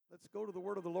Let's go to the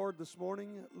word of the Lord this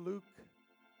morning, Luke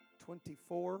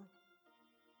 24,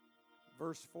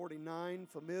 verse 49,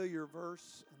 familiar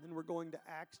verse, and then we're going to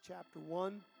Acts chapter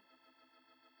 1,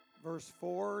 verse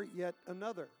 4, yet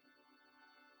another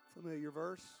familiar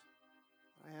verse.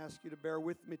 I ask you to bear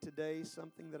with me today,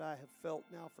 something that I have felt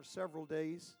now for several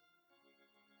days.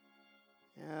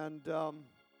 And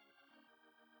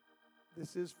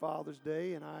this is Father's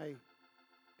Day, and I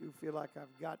do feel like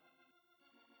I've got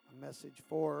a message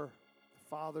for the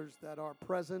fathers that are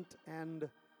present and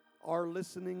are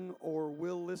listening or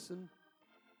will listen,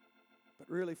 but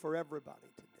really for everybody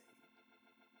today.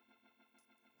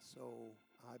 So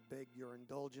I beg your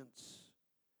indulgence.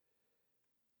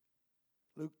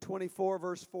 Luke 24,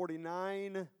 verse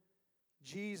 49,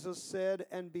 Jesus said,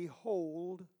 "And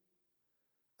behold,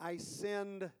 I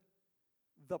send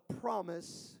the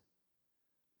promise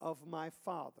of my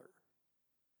Father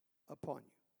upon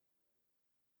you.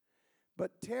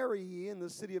 But tarry ye in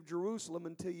the city of Jerusalem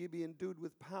until ye be endued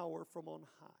with power from on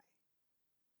high."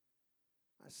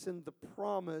 I send the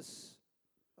promise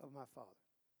of my Father.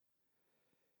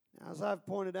 Now, as I've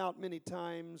pointed out many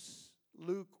times,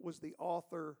 Luke was the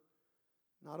author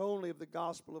not only of the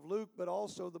Gospel of Luke, but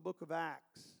also the book of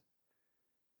Acts.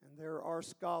 And there are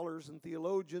scholars and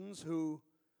theologians who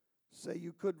say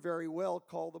you could very well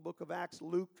call the book of Acts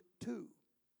Luke 2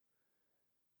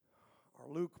 or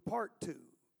Luke Part 2.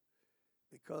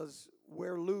 Because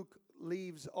where Luke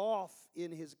leaves off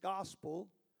in his gospel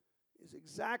is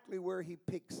exactly where he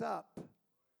picks up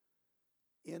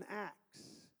in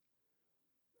Acts.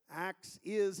 Acts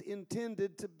is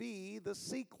intended to be the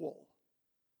sequel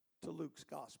to Luke's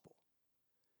gospel.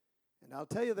 And I'll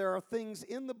tell you, there are things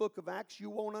in the book of Acts you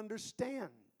won't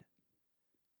understand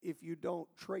if you don't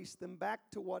trace them back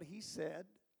to what he said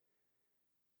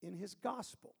in his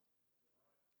gospel.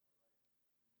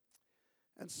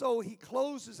 And so he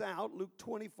closes out, Luke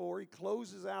 24, he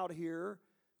closes out here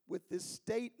with this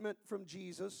statement from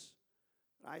Jesus,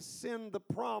 "I send the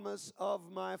promise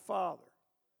of my Father."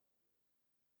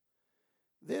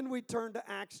 Then we turn to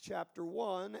Acts chapter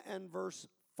 1 and verse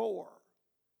 4.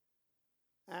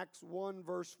 Acts 1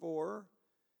 verse 4,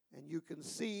 and you can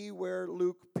see where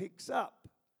Luke picks up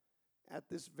at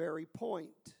this very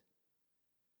point.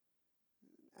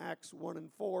 Acts 1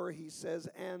 and 4, he says,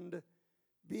 "And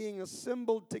being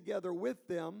assembled together with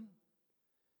them,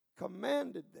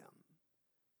 commanded them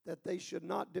that they should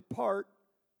not depart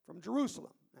from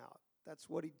Jerusalem." Now, that's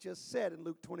what he just said in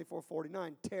Luke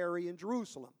 24:49, tarry in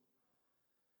Jerusalem.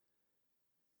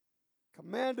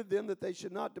 Commanded them that they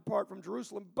should not depart from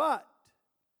Jerusalem, but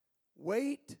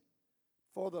wait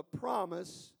for the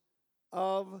promise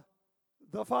of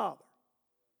the Father,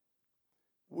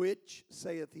 which,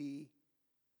 saith he,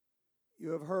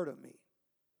 you have heard of me.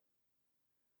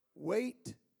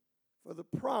 Wait for the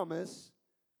promise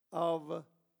of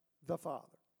the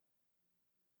Father.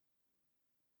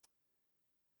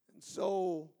 And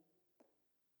so,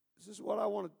 this is what I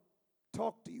want to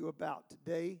talk to you about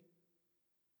today,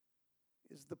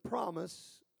 is the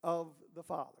promise of the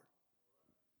Father.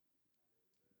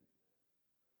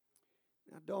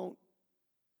 Now, don't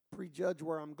prejudge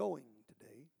where I'm going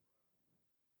today,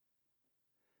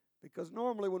 because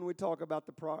normally when we talk about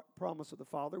the promise of the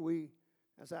Father, we,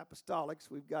 as apostolics,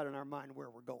 we've got in our mind where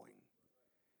we're going.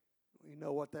 We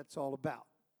know what that's all about.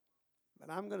 But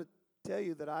I'm going to tell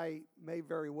you that I may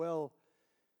very well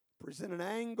present an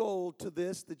angle to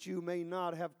this that you may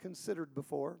not have considered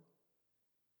before.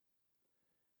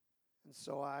 And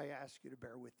so I ask you to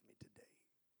bear with me today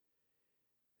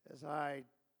as I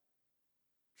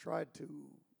try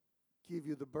to give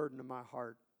you the burden of my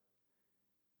heart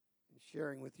in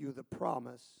sharing with you the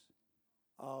promise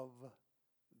of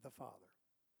the Father.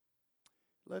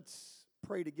 Let's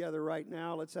pray together right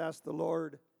now. Let's ask the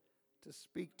Lord to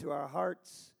speak to our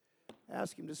hearts.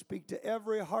 Ask Him to speak to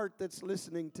every heart that's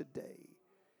listening today.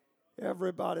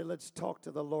 Everybody, let's talk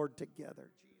to the Lord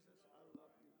together. Jesus, I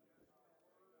love you.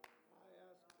 I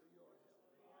ask for your help.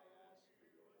 I ask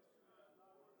for your help. I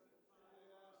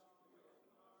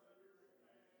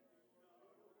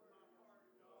ask for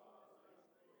your help.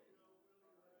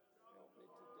 Help me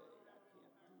today. I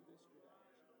can't do this without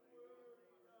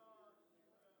you.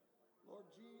 Lord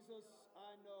Jesus,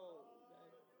 I know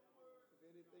that if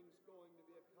anything's going to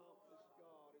be accomplished,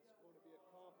 God, it's going to be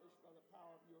accomplished by the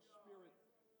power of your Spirit,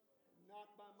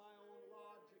 not by my own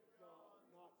logic, God,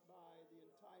 not by the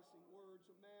enticing words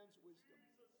of man's wisdom.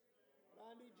 But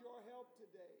I need your help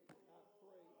today. I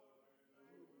pray you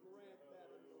would grant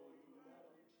that anointing, that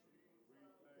unction.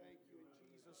 Thank you in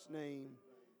Jesus' name.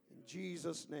 In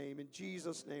Jesus' name. In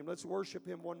Jesus' name. Let's worship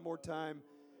Him one more time.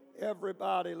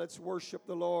 Everybody, let's worship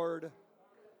the Lord.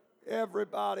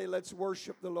 Everybody, let's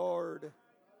worship the Lord.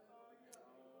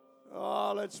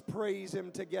 Oh, let's praise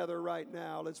Him together right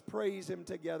now. Let's praise Him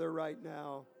together right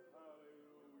now.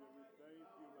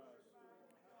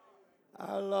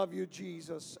 I love you,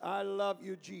 Jesus. I love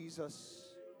you,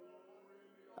 Jesus.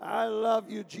 I love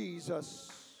you,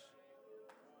 Jesus.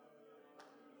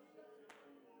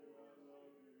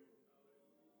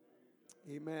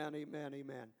 Amen, amen,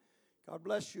 amen. God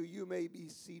bless you. You may be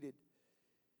seated.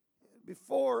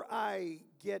 Before I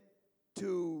get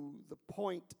to the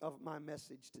point of my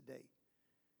message today,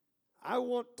 I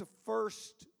want to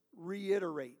first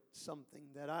reiterate something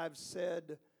that I've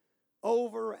said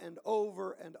over and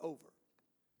over and over,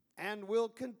 and will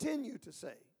continue to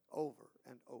say over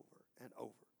and over and over.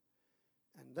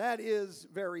 And that is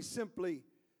very simply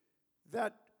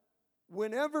that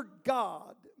whenever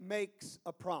God makes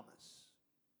a promise,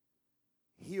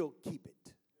 He'll keep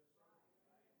it.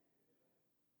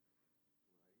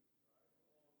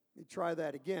 Let me try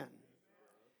that again.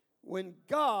 When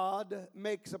God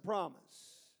makes a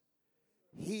promise,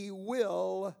 He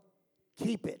will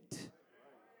keep it.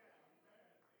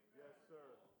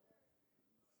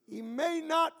 He may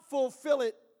not fulfill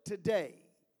it today,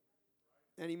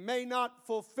 and He may not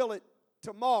fulfill it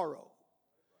tomorrow.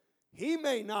 He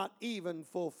may not even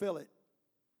fulfill it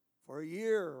for a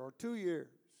year or 2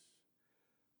 years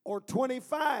or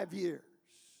 25 years.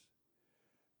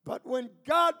 But when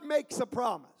God makes a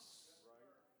promise,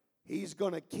 He's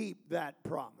going to keep that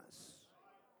promise.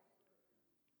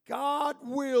 God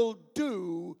will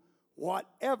do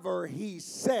whatever He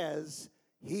says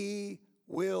He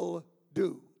will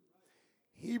do.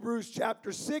 Hebrews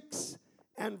chapter 6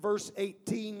 and verse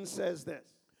 18 says this.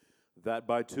 That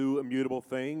by two immutable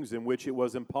things in which it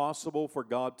was impossible for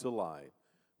God to lie,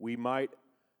 we might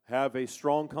have a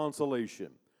strong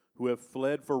consolation, who have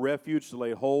fled for refuge to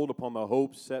lay hold upon the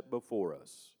hope set before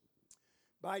us.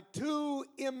 By two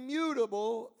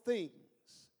immutable things,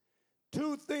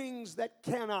 two things that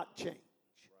cannot change.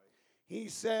 He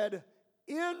said,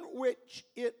 in which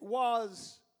it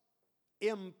was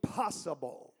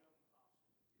impossible.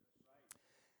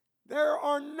 There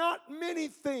are not many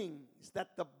things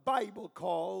that the Bible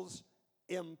calls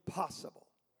impossible.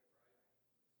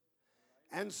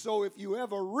 And so if you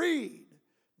ever read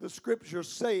the scripture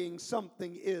saying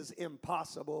something is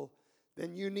impossible,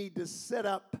 then you need to sit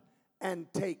up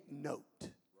and take note.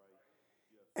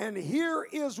 And here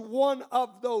is one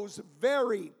of those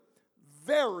very,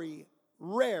 very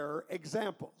rare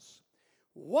examples.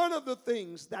 One of the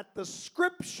things that the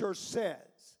scripture says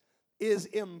is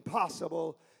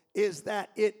impossible is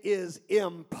that it is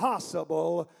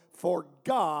impossible for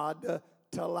God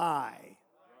to lie.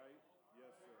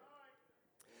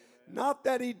 Not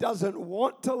that He doesn't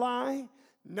want to lie,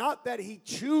 not that He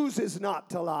chooses not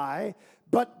to lie,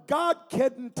 but God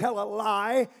couldn't tell a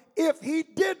lie if He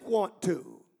did want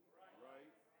to.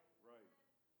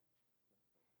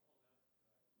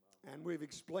 And we've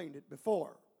explained it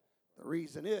before. The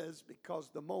reason is because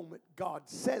the moment God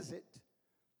says it,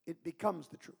 it becomes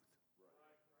the truth.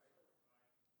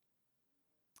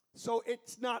 So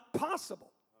it's not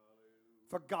possible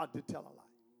for God to tell a lie.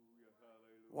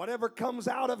 Whatever comes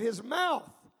out of His mouth,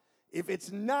 if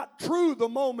it's not true the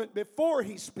moment before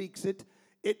He speaks it,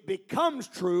 it becomes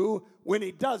true when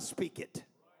He does speak it.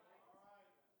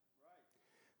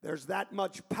 There's that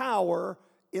much power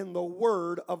in the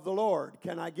word of the Lord.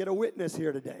 Can I get a witness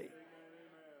here today?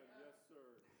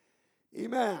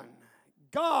 Amen.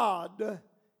 God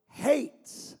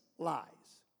hates lies.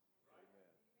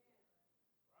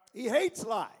 He hates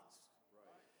lies.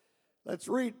 Let's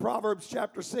read Proverbs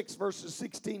chapter 6, verses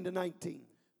 16 to 19.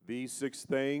 These 6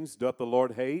 things doth the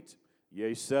Lord hate,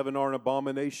 yea, 7 are an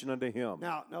abomination unto Him.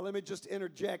 Now let me just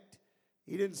interject.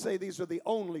 He didn't say these are the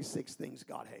only 6 things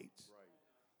God hates.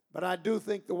 But I do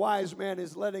think the wise man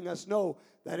is letting us know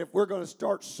that if we're going to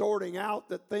start sorting out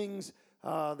the things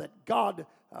that God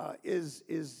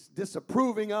is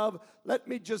disapproving of, let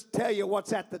me just tell you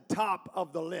what's at the top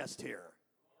of the list here.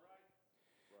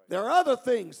 There are other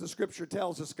things the Scripture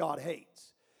tells us God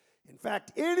hates. In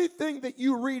fact, anything that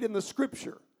you read in the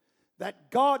Scripture that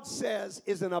God says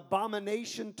is an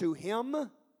abomination to Him,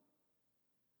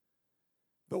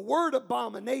 the word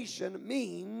abomination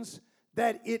means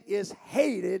that it is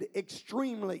hated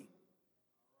extremely.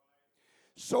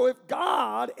 So if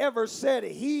God ever said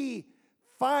He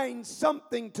finds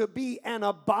something to be an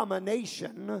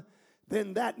abomination,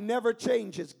 then that never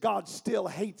changes. God still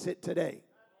hates it today.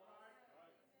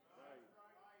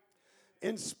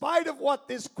 In spite of what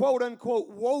this quote-unquote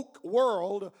woke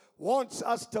world wants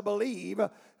us to believe,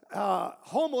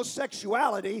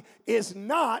 homosexuality is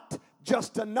not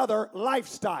just another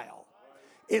lifestyle.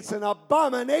 It's an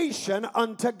abomination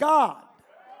unto God.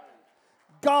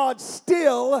 God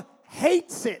still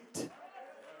hates it.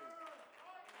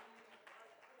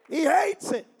 He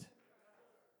hates it.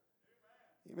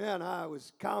 Amen. I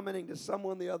was commenting to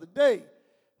someone the other day.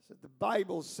 Said the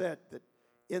Bible said that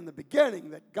in the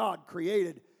beginning that God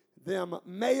created them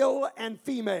male and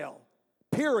female.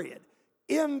 Period.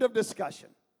 End of discussion.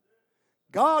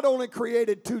 God only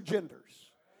created two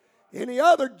genders. Any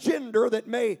other gender that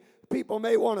people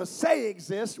may want to say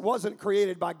exists wasn't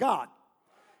created by God.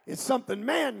 It's something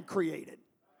man created.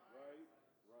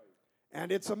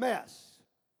 And it's a mess.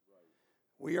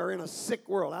 We are in a sick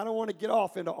world. I don't want to get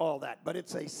off into all that, but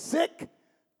it's a sick,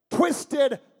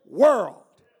 twisted world.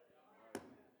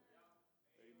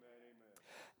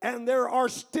 And there are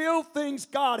still things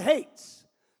God hates.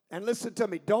 And listen to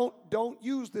me, don't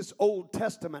use this Old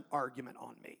Testament argument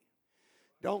on me.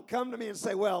 Don't come to me and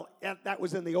say, well, that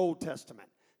was in the Old Testament.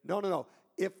 No.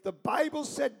 If the Bible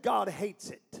said God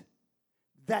hates it,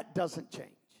 that doesn't change.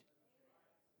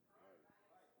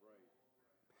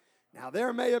 Now,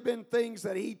 there may have been things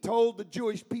that he told the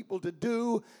Jewish people to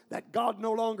do that God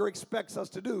no longer expects us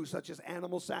to do, such as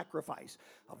animal sacrifice,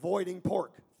 avoiding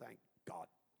pork. Thank God.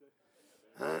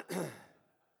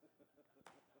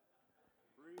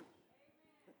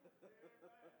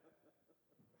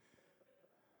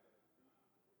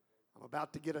 I'm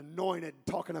about to get anointed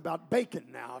talking about bacon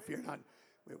now. If you're not,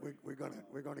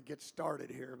 we're gonna get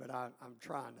started here, but I'm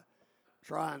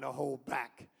trying to hold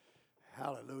back.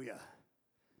 Hallelujah.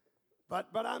 But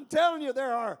I'm telling you,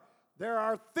 there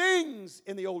are things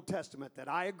in the Old Testament that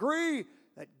I agree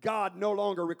that God no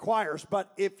longer requires.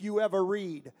 But if you ever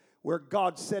read where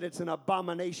God said it's an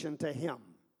abomination to him,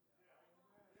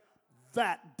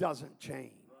 that doesn't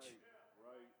change.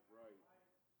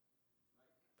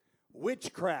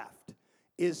 Witchcraft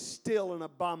is still an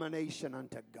abomination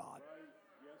unto God.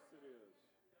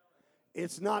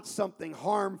 It's not something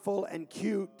harmful and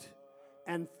cute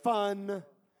and fun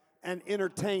and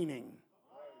entertaining.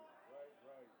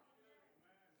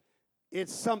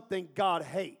 It's something God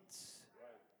hates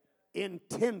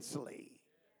intensely.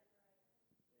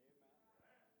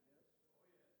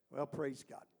 Well, praise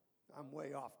God. I'm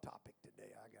way off topic today.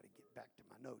 I got to get back to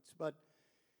my notes. But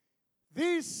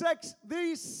these six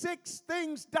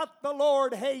things doth the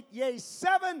Lord hate, yea,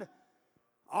 7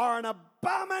 are an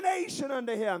abomination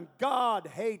unto him. God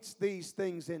hates these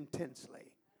things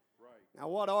intensely. Now,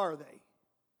 what are they?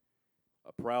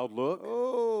 A proud look.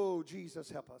 Oh, Jesus,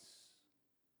 help us.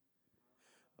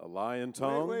 A lying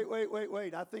tongue.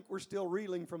 Wait. I think we're still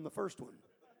reeling from the first one.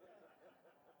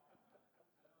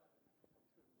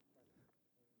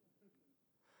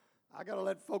 I got to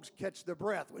let folks catch their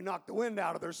breath. We knocked the wind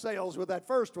out of their sails with that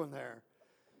first one there.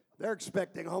 They're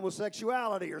expecting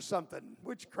homosexuality or something.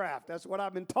 Witchcraft. That's what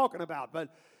I've been talking about.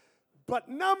 But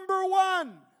number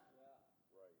 1.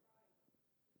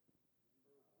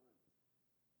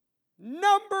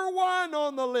 Number 1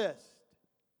 on the list.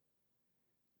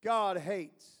 God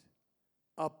hates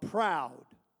a proud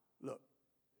look.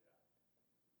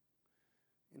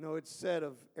 You know, it's said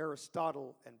of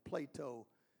Aristotle and Plato,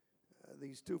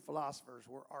 these two philosophers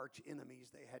were arch enemies.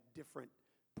 They had different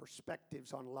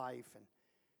perspectives on life, and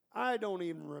I don't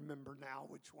even remember now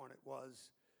which one it was.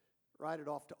 Write it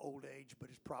off to old age, but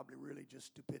it's probably really just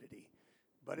stupidity.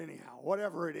 But anyhow,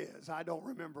 whatever it is, I don't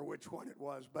remember which one it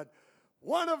was, but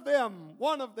one of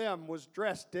them was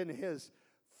dressed in his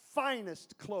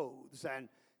finest clothes and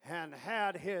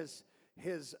had his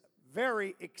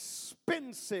very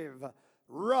expensive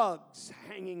rugs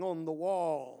hanging on the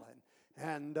wall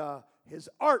and his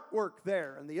artwork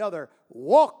there. And the other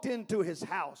walked into his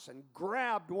house and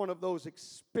grabbed one of those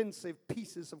expensive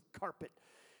pieces of carpet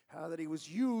that he was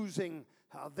using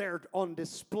there on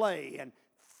display and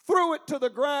threw it to the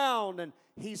ground. And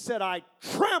he said, I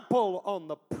trample on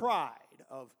the pride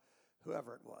of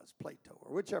whoever it was, Plato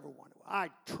or whichever one it was. I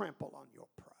trample on your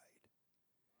pride.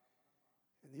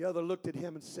 And the other looked at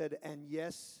him and said, and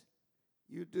yes,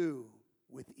 you do,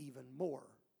 with even more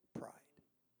pride.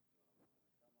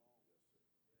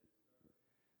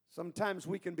 Sometimes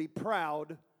we can be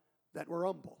proud that we're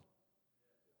humble.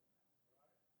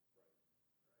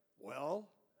 Well,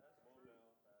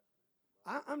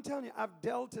 I'm telling you, I've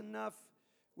dealt enough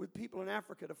with people in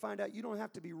Africa to find out you don't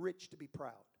have to be rich to be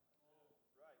proud.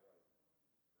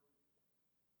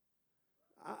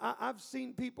 I've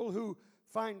seen people who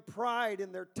find pride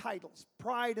in their titles,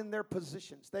 pride in their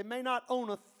positions. They may not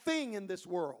own a thing in this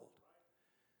world,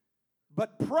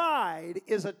 but pride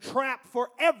is a trap for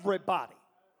everybody.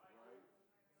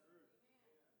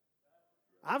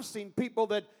 I've seen people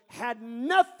that had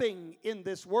nothing in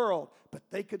this world, but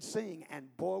they could sing,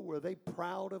 and boy, were they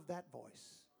proud of that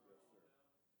voice.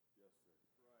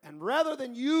 And rather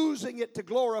than using it to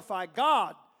glorify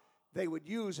God, they would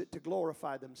use it to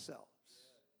glorify themselves.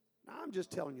 Now, I'm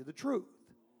just telling you the truth.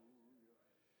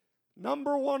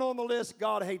 Number one on the list,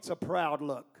 God hates a proud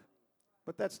look.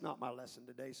 But that's not my lesson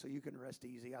today, so you can rest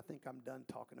easy. I think I'm done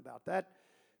talking about that.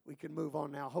 We can move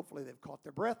on now. Hopefully they've caught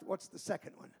their breath. What's the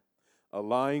second one? A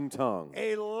lying tongue.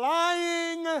 A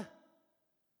lying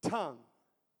tongue.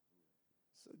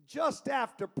 So just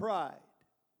after pride,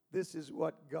 this is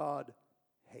what God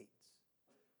hates.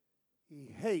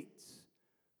 He hates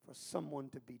for someone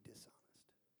to be dishonest.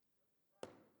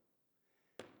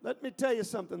 Let me tell you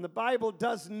something. The Bible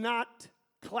does not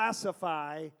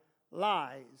classify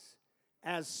lies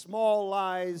as small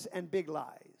lies and big lies.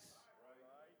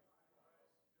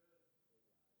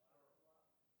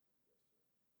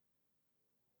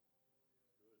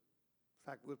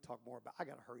 In fact, we'll talk more about it. I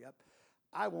got to hurry up.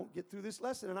 I won't get through this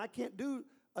lesson, and I can't do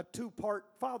a 2-part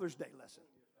Father's Day lesson.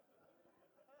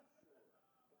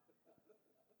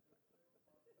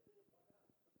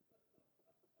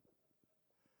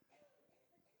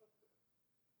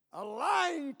 A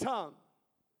lying tongue,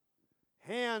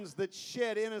 hands that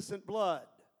shed innocent blood,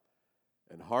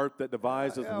 and heart that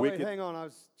deviseth wait, wicked. hang on, I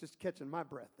was just catching my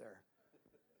breath there.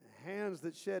 Hands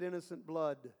that shed innocent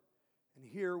blood, and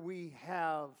here we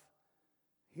have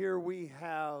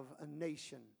a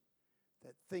nation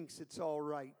that thinks it's all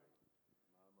right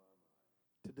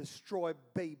to destroy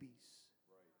babies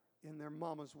in their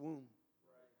mama's womb,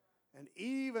 and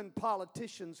even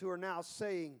politicians who are now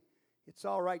saying it's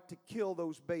all right to kill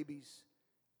those babies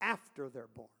after they're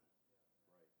born.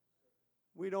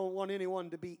 We don't want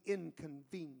anyone to be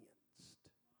inconvenienced.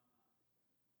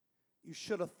 You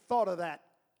should have thought of that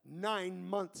 9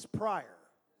 months prior.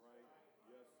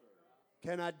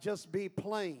 Can I just be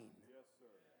plain?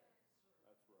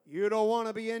 You don't want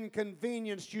to be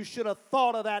inconvenienced. You should have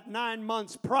thought of that 9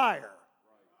 months prior.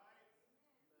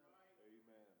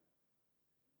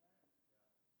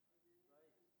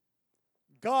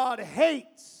 God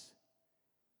hates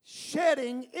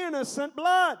shedding innocent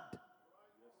blood.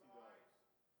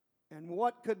 And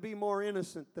what could be more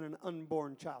innocent than an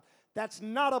unborn child? That's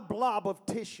not a blob of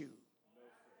tissue.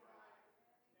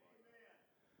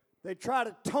 They try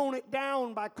to tone it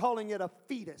down by calling it a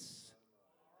fetus.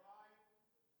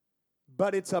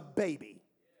 But it's a baby.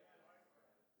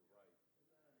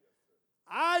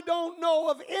 I don't know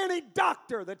of any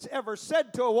doctor that's ever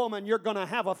said to a woman, you're going to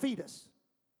have a fetus.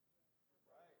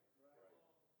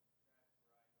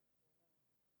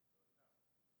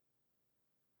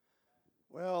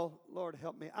 Well, Lord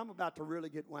help me. I'm about to really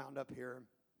get wound up here.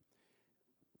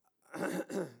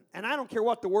 And I don't care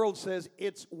what the world says,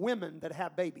 it's women that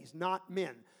have babies, not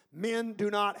men. Men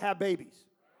do not have babies.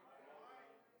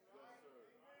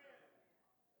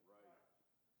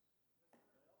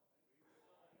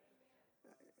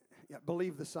 Yeah,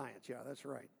 believe the science. Yeah, that's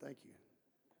right. Thank you.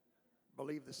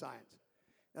 Believe the science.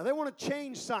 Now, they want to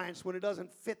change science when it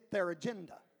doesn't fit their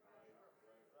agenda.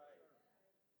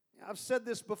 I've said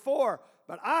this before,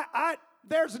 but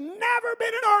there's never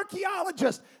been an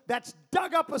archaeologist that's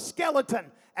dug up a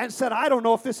skeleton and said, I don't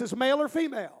know if this is male or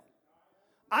female.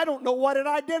 I don't know what it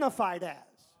identified as.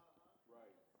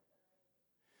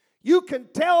 You can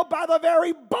tell by the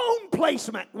very bone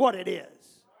placement what it is.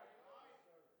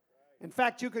 In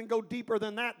fact, you can go deeper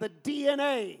than that. The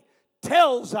DNA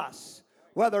tells us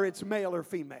whether it's male or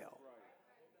female.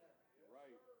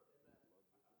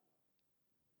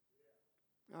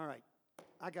 All right,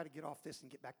 I got to get off this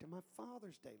and get back to my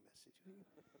Father's Day message.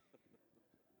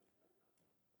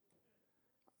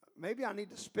 Maybe I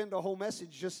need to spend a whole message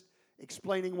just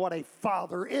explaining what a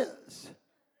father is.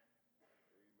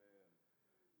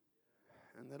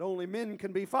 And that only men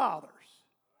can be fathers.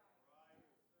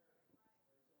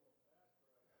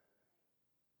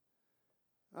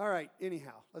 All right,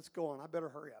 anyhow, let's go on. I better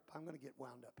hurry up. I'm going to get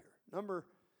wound up here. Number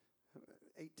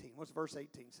 18. What's verse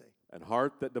 18 say? And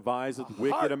heart that deviseth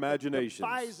wicked imaginations.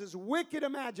 Devises wicked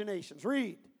imaginations.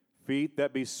 Read. Feet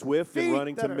that be swift in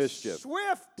running to mischief.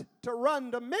 Swift to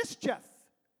run to mischief.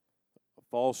 A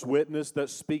false witness that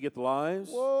speaketh lies.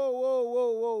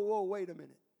 Whoa. Wait a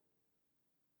minute.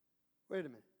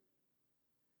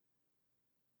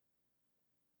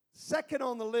 Second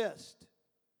on the list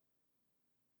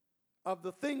of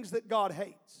the things that God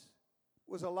hates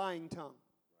was a lying tongue.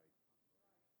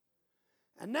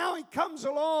 And now he comes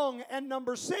along, and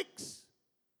number 6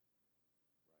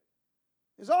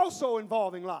 is also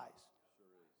involving lies.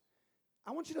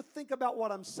 I want you to think about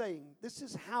what I'm saying. This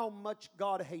is how much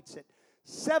God hates it.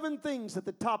 7 things at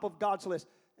the top of God's list.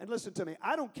 And listen to me,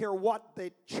 I don't care what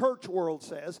the church world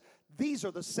says. These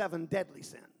are the 7 deadly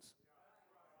sins.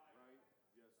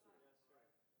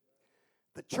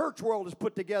 The church world has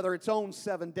put together its own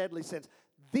 7 deadly sins.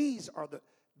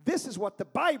 This is what the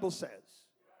Bible says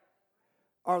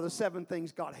are the 7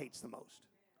 things God hates the most.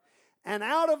 And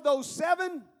out of those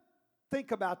 7,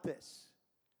 think about this.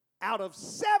 Out of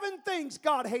 7 things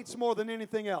God hates more than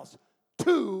anything else,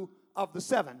 2 of the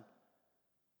 7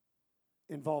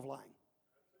 involve lying.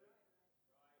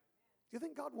 Do you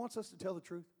think God wants us to tell the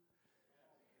truth?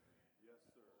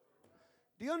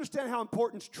 Do you understand how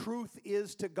important truth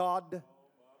is to God?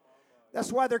 That's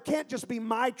why there can't just be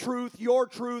my truth, your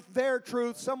truth, their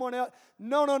truth, someone else.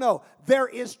 No. There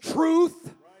is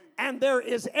truth and there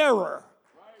is error.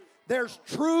 There's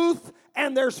truth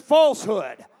and there's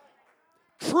falsehood.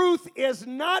 Truth is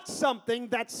not something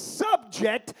that's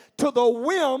subject to the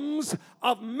whims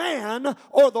of man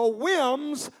or the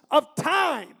whims of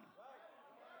time.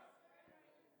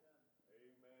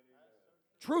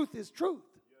 Truth is truth.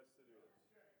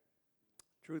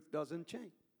 Truth doesn't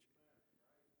change.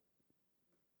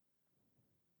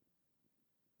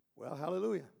 Well,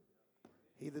 hallelujah.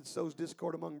 He that sows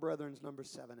discord among brethren is number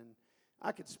 7. And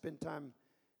I could spend time,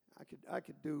 I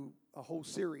could do a whole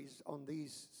series on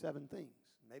these 7 things.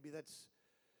 Maybe that's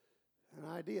an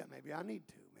idea. Maybe I need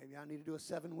to. Maybe I need to do a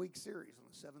 7-week series on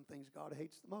the 7 things God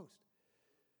hates the most.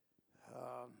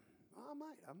 I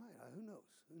might.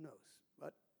 Who knows?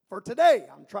 But for today,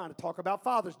 I'm trying to talk about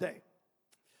Father's Day.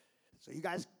 So you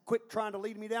guys quit trying to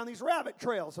lead me down these rabbit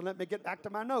trails and let me get back to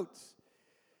my notes.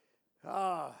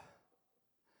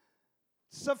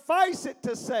 Suffice it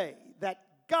to say that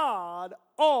God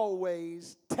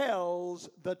always tells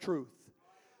the truth.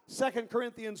 2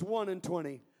 Corinthians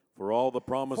 1:20. For all the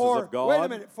promises of God. Wait a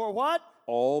minute. For what?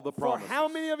 All the promises. For how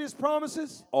many of His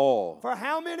promises? All. For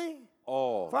how many?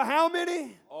 All. For how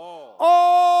many? All.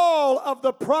 All of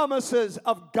the promises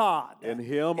of God. In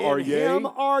Him are yea. In Him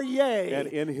are yea. And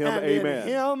in Him and amen. In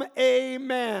Him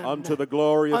amen. Unto the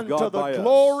glory of God by us. Unto the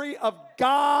glory of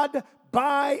God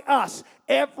by us.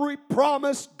 Every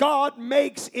promise God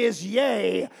makes is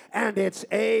yea, and it's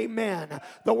amen.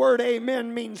 The word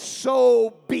amen means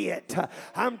so be it.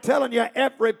 I'm telling you,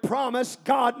 every promise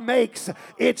God makes,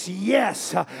 it's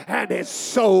yes, and it's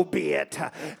so be it.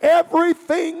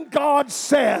 Everything God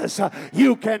says,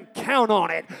 you can count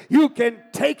on it. You can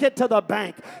take it to the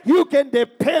bank. You can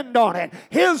depend on it.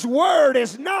 His word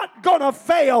is not going to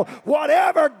fail.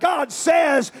 Whatever God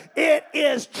says, it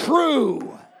is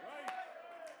true.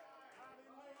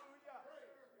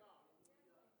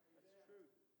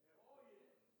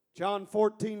 John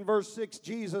 14, verse 6,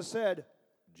 Jesus said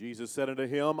unto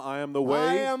him, I am the way.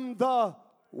 I am the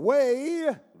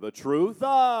way, the truth,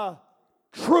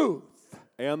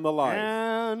 and the life.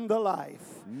 And the life.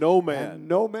 No man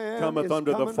cometh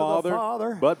unto the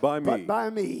Father but by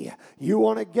me. You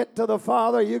want to get to the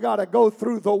Father, you got to go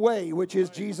through the way, which is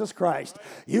Jesus Christ.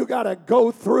 You got to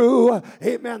go through,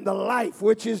 amen, the life,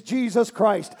 which is Jesus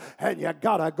Christ. And you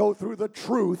got to go through the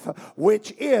truth,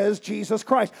 which is Jesus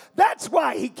Christ. That's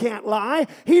why He can't lie.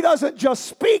 He doesn't just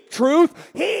speak truth.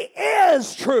 He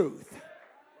is truth.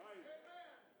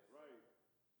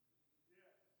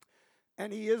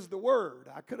 And He is the Word.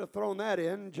 I could have thrown that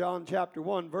in. John chapter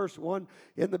 1, verse 1.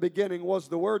 In the beginning was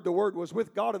the Word. The Word was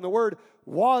with God, and the Word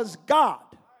was God.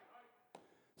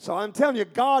 So I'm telling you,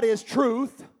 God is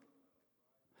truth.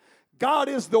 God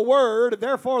is the Word.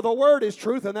 Therefore, the Word is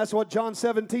truth. And that's what John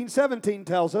 17:17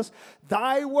 tells us.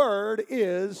 Thy Word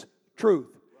is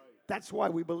truth. That's why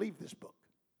we believe this book.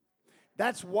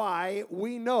 That's why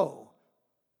we know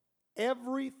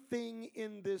everything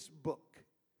in this book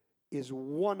is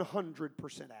 100%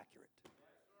 accurate.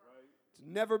 It's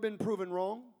never been proven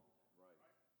wrong.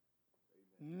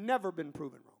 Never been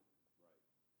proven wrong.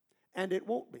 And it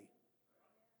won't be.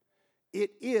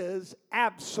 It is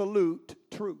absolute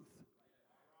truth.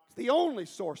 It's the only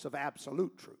source of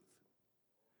absolute truth.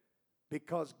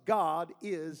 Because God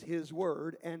is His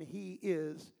Word and He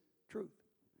is truth.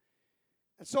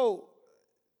 And so,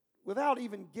 without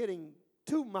even getting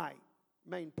to my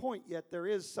main point yet, there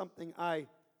is something I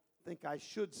think I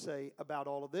should say about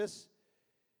all of this.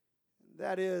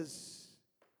 That is,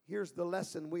 here's the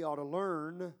lesson we ought to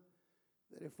learn,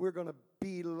 that if we're going to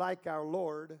be like our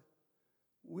Lord,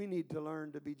 we need to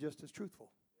learn to be just as truthful.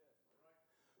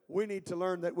 We need to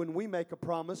learn that when we make a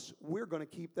promise, we're going to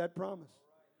keep that promise.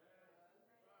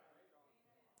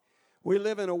 We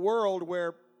live in a world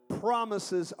where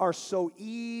promises are so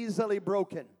easily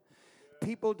broken.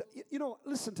 People,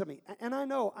 listen to me. And I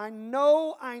know I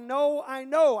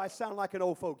sound like an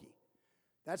old fogey.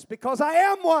 That's because I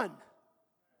am one.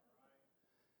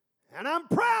 And I'm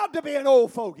proud to be an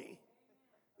old fogey.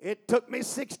 It took me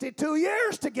 62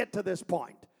 years to get to this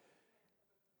point.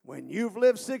 When you've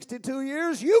lived 62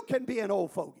 years, you can be an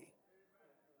old fogey.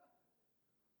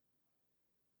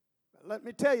 But let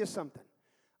me tell you something.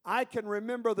 I can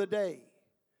remember the day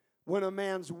when a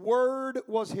man's word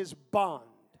was his bond.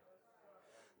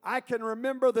 I can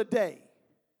remember the day.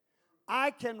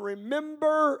 I can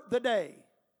remember the day.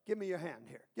 Give me your hand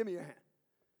here. Give me your hand.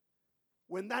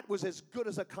 When that was as good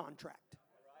as a contract.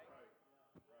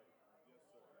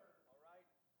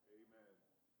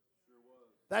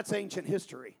 That's ancient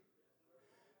history.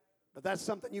 But that's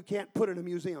something you can't put in a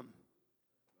museum.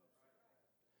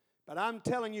 But I'm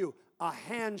telling you, a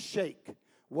handshake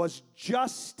was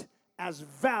just as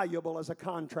valuable as a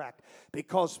contract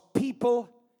because people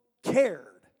cared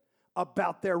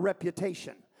about their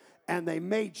reputation and they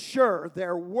made sure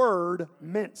their word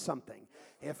meant something.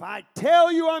 If I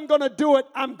tell you I'm going to do it,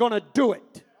 I'm going to do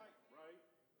it.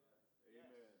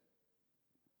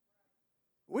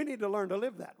 We need to learn to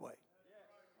live that way.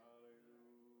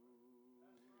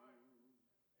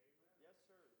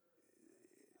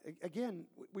 Again,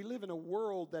 we live in a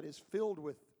world that is filled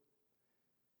with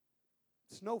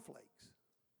snowflakes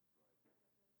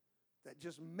that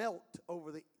just melt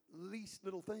over the least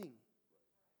little thing.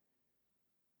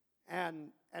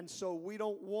 And so we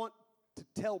don't want to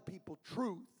tell people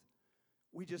truth.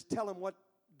 We just tell them what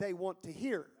they want to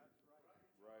hear.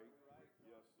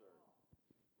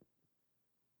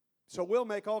 So we'll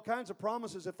make all kinds of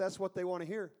promises if that's what they want to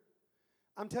hear.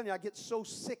 I'm telling you, I get so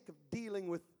sick of dealing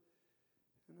with,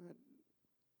 I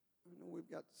know we've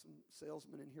got some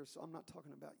salesmen in here, so I'm not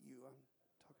talking about you. I'm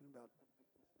talking about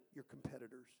your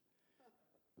competitors.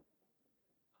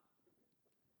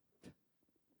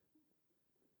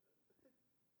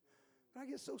 I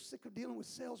get so sick of dealing with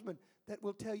salesmen that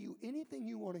will tell you anything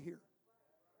you want to hear.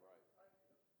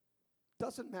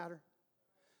 Doesn't matter.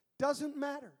 Doesn't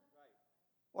matter.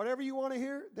 Whatever you want to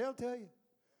hear, they'll tell you.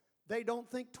 They don't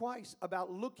think twice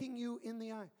about looking you in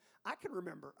the eye. I can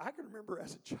remember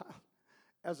as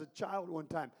a child one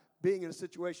time, being in a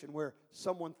situation where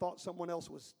someone thought someone else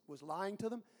was lying to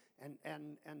them,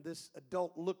 and this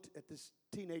adult looked at this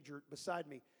teenager beside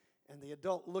me, and the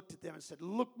adult looked at them and said,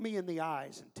 "Look me in the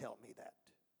eyes and tell me that."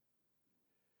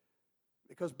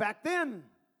 Because back then,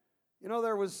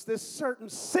 there was this certain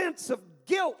sense of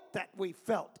guilt that we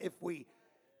felt if we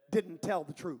didn't tell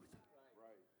the truth.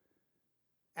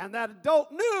 And that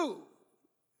adult knew,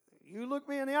 you look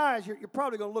me in the eyes, you're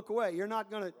probably going to look away. You're not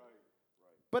going to.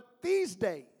 But these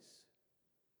days,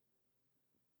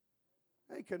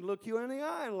 they can look you in the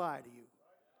eye and lie to you.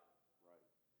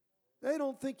 They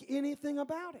don't think anything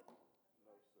about it.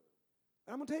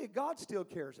 And I'm going to tell you, God still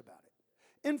cares about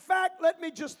it. In fact, let me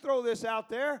just throw this out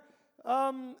there.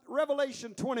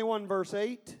 Revelation 21, verse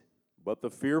 8. But the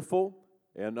fearful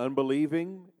and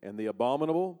unbelieving and the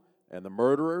abominable and the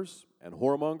murderers and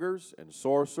whoremongers and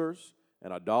sorcerers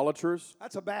and idolaters.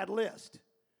 That's a bad list.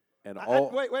 And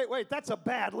all. Wait. That's a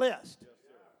bad list. Yes,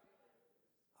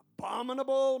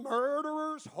 abominable,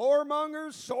 murderers,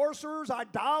 whoremongers, sorcerers,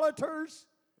 idolaters.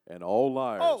 And all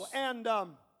liars. Oh, and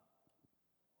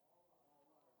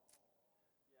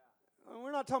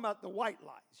we're not talking about the white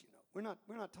lies, We're not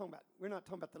talking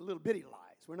about the little bitty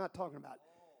lies. We're not talking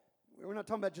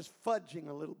about just fudging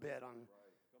a little bit on.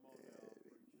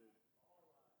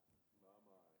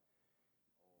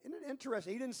 Isn't it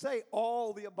interesting? He didn't say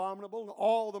all the abominable and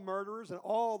all the murderers and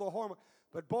all the whoremongers,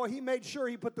 but boy, he made sure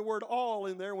he put the word all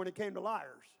in there when it came to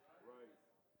liars.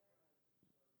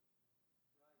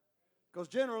 Because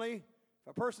generally, if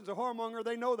a person's a whoremonger,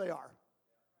 they know they are.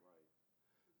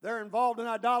 They're involved in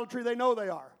idolatry, they know they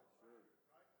are.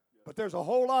 But there's a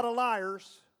whole lot of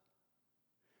liars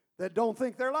that don't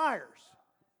think they're liars.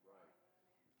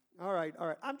 All right.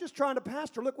 I'm just trying to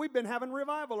pastor. Look, we've been having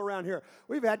revival around here.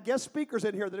 We've had guest speakers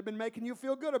in here that have been making you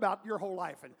feel good about your whole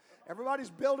life. And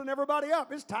everybody's building everybody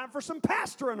up. It's time for some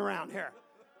pastoring around here.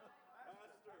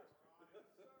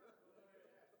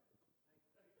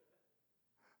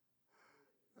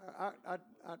 I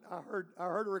heard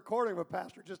a recording of a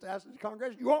pastor just asking the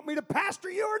congregation, "You want me to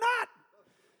pastor you or not?"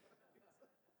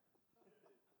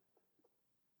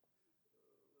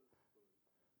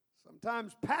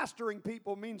 Sometimes pastoring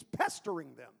people means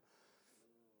pestering them.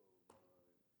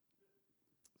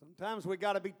 Sometimes we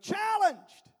got to be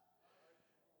challenged.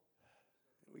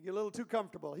 We get a little too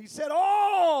comfortable. He said,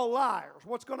 all liars.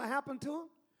 What's going to happen to them?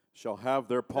 Shall have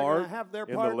their part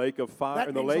in the lake of fire.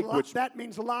 In the lake which that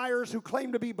means liars who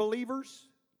claim to be believers.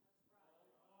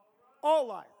 All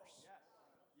liars.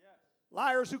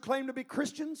 Liars who claim to be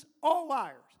Christians. All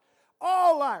liars.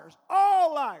 All liars.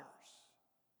 All liars.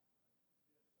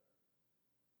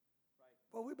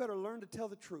 Well, we better learn to tell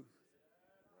the truth.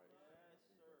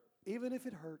 Even if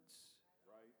it hurts,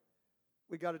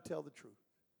 we got to tell the truth.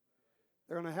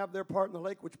 They're going to have their part in the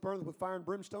lake which burneth with fire and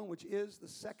brimstone, which is the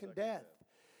second death.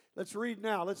 Let's read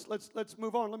now. Let's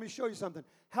move on. Let me show you something.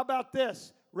 How about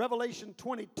this? Revelation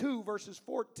 22, verses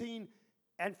 14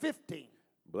 and 15.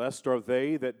 Blessed are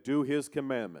they that do his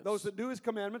commandments. Those that do his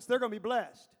commandments, they're going to be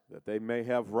blessed. That they may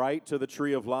have right to the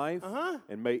tree of life,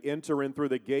 and may enter in through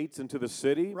the gates into the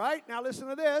city. Right, now listen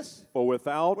to this. For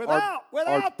without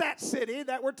that city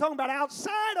that we're talking about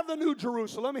outside of the New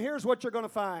Jerusalem, here's what you're going to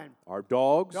find. Are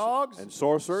dogs and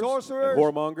sorcerers, and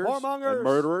whoremongers, and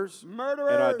murderers, and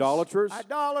idolaters,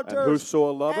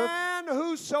 and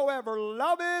whosoever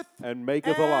loveth, and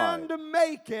maketh a lie. And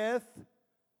maketh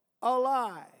a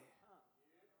lie.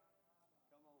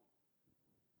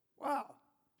 Wow.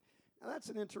 Now that's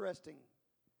an interesting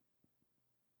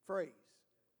phrase.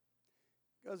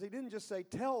 Because he didn't just say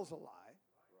tells a lie.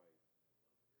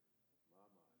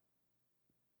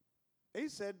 He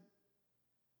said,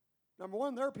 number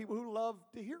one, there are people who love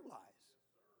to hear lies.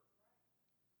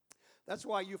 That's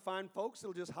why you find folks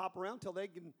that'll just hop around till they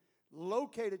can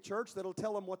locate a church that'll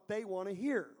tell them what they want to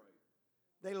hear.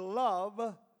 They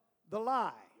love the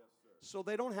lie. So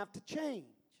they don't have to change.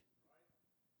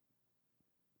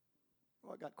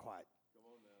 Oh, I got quiet.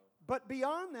 But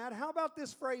beyond that, how about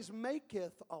this phrase,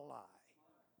 maketh a lie?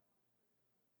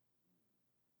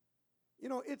 You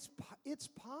know, it's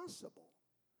possible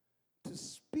to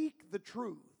speak the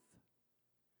truth,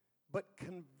 but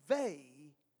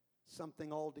convey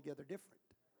something altogether different.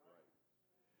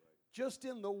 Just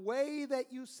in the way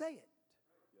that you say it.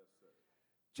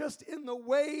 Just in the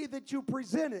way that you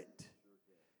present it.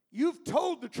 You've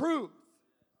told the truth.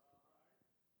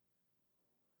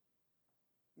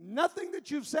 Nothing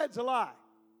that you've said is a lie.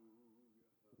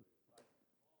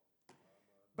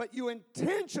 But you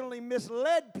intentionally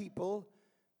misled people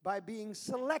by being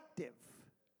selective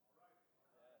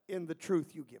in the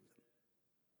truth you give them.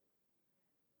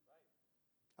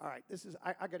 All right,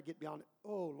 I got to get beyond it.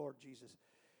 Oh, Lord Jesus.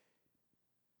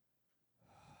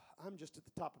 I'm just at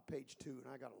the top of page 2,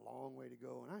 and I got a long way to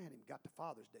go, and I hadn't even got to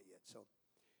Father's Day yet, so.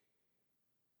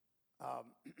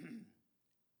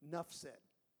 Enough said.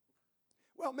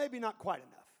 Well, maybe not quite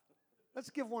enough. Let's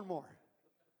give one more.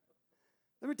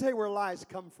 Let me tell you where lies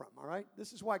come from, all right?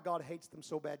 This is why God hates them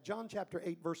so bad. John chapter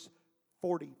 8, verse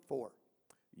 44.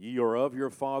 Ye are of your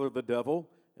father the devil,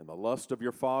 and the lust of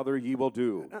your father ye will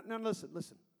do. Now listen.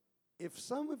 If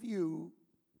some of you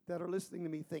that are listening to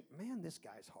me think, man, this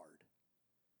guy's hard,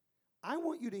 I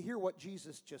want you to hear what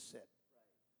Jesus just said.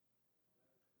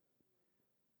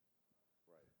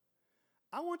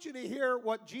 I want you to hear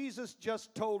what Jesus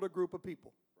just told a group of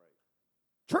people.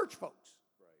 Church folks.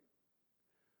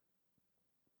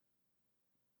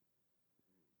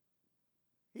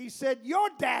 He said, your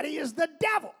daddy is the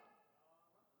devil.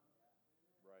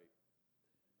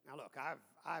 Now look,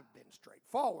 I've been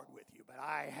straightforward with you, but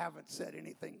I haven't said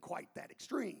anything quite that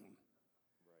extreme.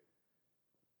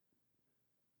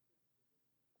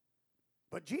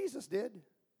 But Jesus did.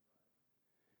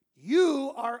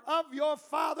 You are of your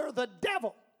father the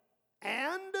devil,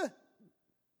 and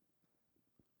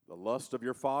the lust of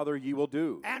your father ye will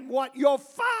do. And what your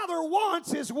father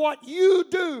wants is what you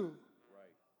do.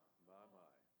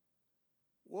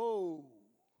 Whoa.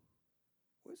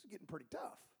 Well, this is getting pretty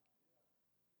tough.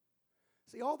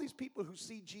 See, all these people who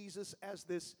see Jesus as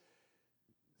this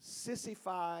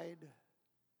sissified,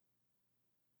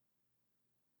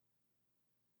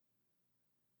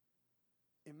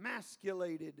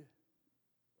 emasculated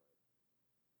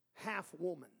half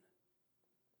woman.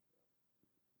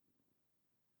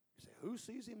 You say, who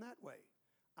sees him that way?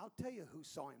 I'll tell you who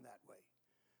saw him that way.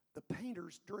 The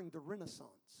painters during the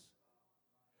Renaissance,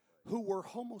 who were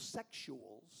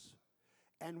homosexuals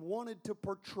and wanted to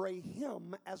portray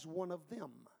him as one of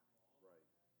them.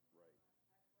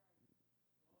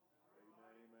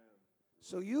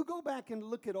 So you go back and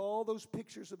look at all those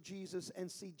pictures of Jesus and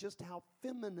see just how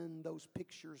feminine those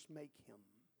pictures make him.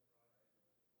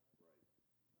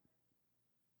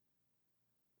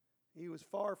 He was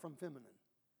far from feminine.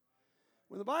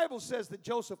 When the Bible says that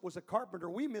Joseph was a carpenter,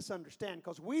 we misunderstand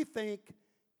because we think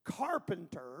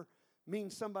carpenter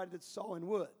means somebody that's sawing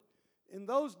wood. In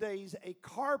those days, a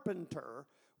carpenter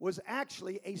was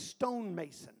actually a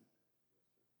stonemason.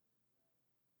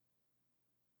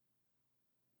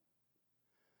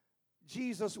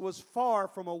 Jesus was far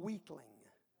from a weakling.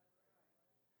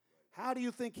 How do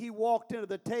you think he walked into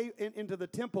the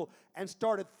temple and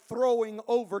started throwing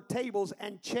over tables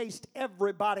and chased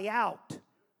everybody out?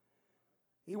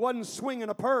 He wasn't swinging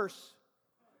a purse.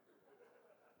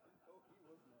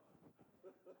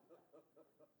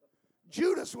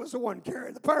 Judas was the one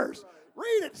carrying the purse.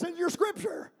 Read it. It's in your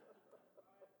scripture.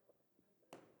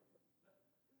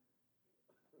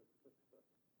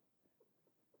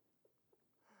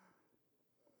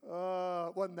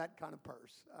 Wasn't that kind of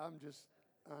purse. I'm just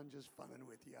funning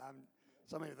with you.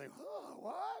 Some of you think, oh,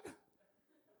 what?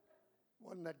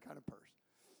 Wasn't that kind of purse.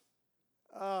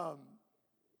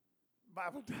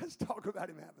 Bible does talk about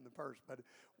him having the purse, but it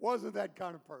wasn't that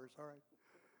kind of purse, all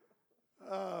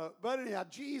right? But anyhow,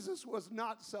 Jesus was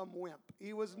not some wimp.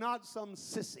 He was not some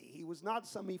sissy. He was not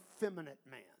some effeminate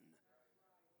man.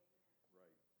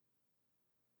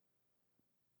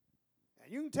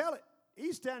 And you can tell it.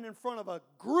 He's standing in front of a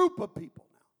group of people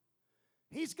now.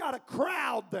 He's got a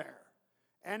crowd there.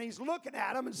 And he's looking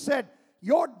at them and said,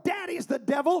 your daddy's the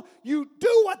devil. You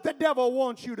do what the devil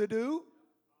wants you to do.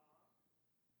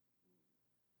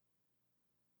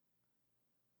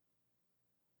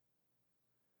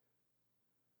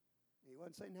 He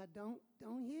wasn't saying, now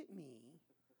don't hit me.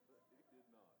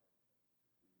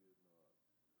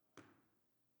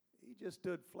 He just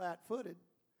stood flat-footed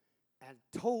and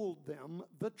told them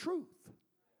the truth.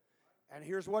 And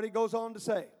here's what he goes on to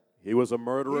say. He was a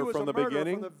murderer from the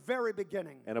beginning. From the very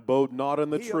beginning. And abode not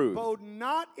in the truth. He abode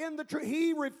not in the truth.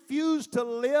 He refused to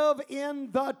live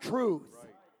in the truth. Right.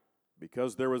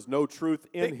 Because there was no truth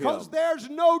in him. Because there's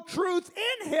no truth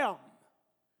in him.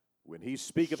 When he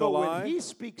speaketh a lie, when he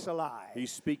speaks a lie, he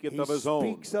speaketh of his own.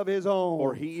 He speaks of his own.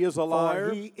 For he is a liar.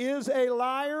 For he is a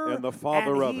liar. And the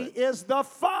father of it. He is the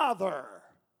father.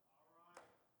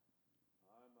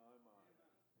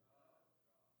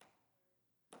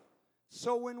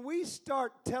 So when we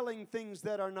start telling things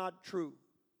that are not true,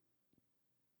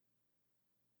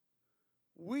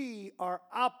 we are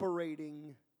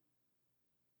operating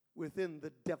within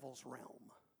the devil's realm.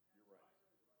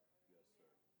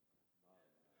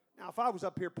 Now, if I was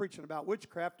up here preaching about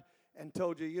witchcraft and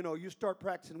told you, you start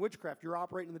practicing witchcraft, you're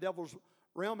operating in the devil's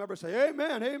realm, everybody say,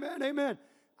 amen, amen, amen.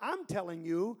 I'm telling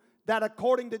you that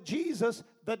according to Jesus,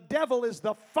 the devil is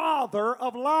the father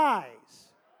of lies.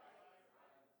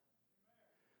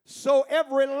 So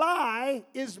every lie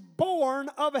is born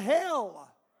of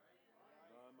hell.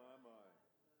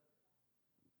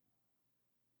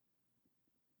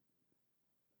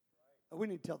 We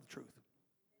need to tell the truth.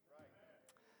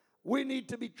 We need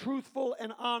to be truthful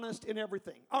and honest in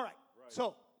everything. All right.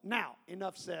 So now,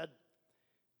 enough said.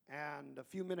 And a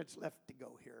few minutes left to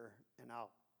go here, and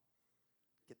I'll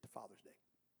get to Father's Day.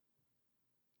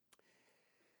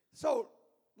 So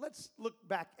let's look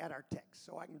back at our text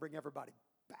so I can bring everybody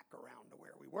back around to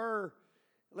where we were.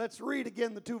 Let's read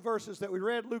again the two verses that we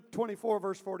read. Luke 24,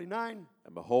 verse 49.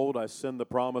 And behold, I send the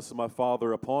promise of my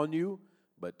Father upon you,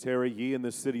 but tarry ye in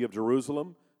the city of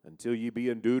Jerusalem until ye be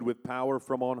endued with power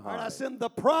from on high. And I send the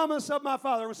promise of my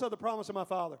Father. Everyone said the promise of my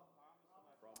Father.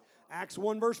 Acts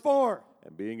 1, verse 4.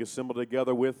 And being assembled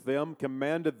together with them,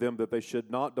 commanded them that they should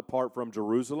not depart from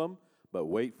Jerusalem, but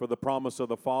wait for the promise of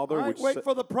the Father. All right, wait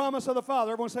for the promise of the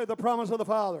Father. Everyone say the promise of the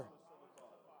Father.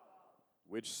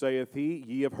 Which saith he,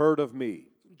 ye have heard of me.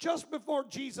 Just before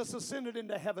Jesus ascended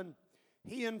into heaven,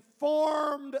 he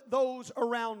informed those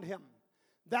around him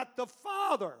that the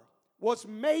Father was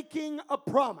making a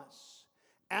promise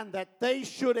and that they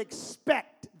should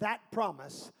expect that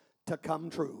promise to come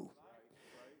true.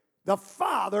 The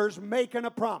Father's making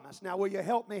a promise. Now, will you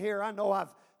help me here? I know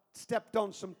I've stepped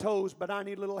on some toes, but I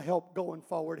need a little help going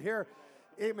forward here.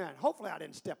 Amen. Hopefully I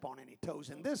didn't step on any toes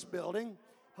in this building.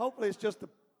 Hopefully it's just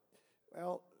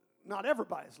well, not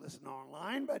everybody's listening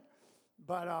online, but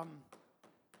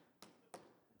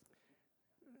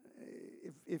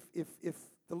if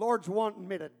the Lord's wanting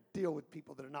me to deal with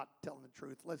people that are not telling the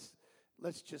truth,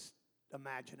 let's just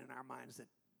imagine in our minds that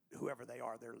whoever they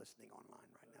are, they're listening online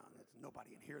right now, and there's nobody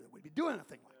in here that would be doing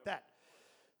anything like that.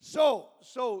 So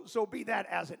be that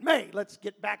as it may, let's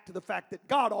get back to the fact that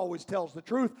God always tells the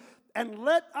truth, and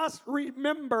let us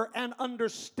remember and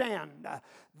understand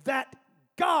that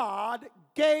God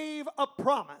gave a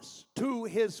promise to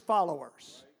his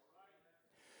followers.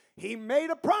 He made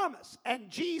a promise, and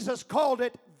Jesus called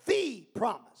it the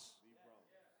promise.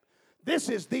 This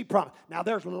is the promise. Now,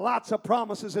 there's lots of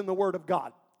promises in the Word of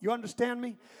God. You understand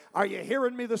me? Are you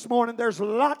hearing me this morning? There's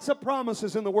lots of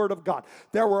promises in the Word of God.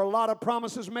 There were a lot of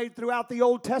promises made throughout the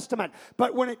Old Testament.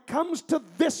 But when it comes to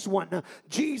this one,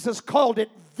 Jesus called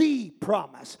it the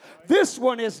promise. This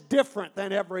one is different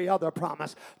than every other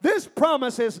promise. This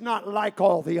promise is not like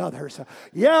all the others.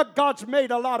 Yeah, God's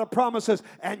made a lot of promises.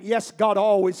 And yes, God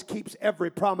always keeps every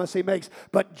promise he makes.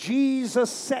 But Jesus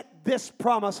set this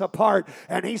promise apart.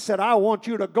 And he said, I want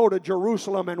you to go to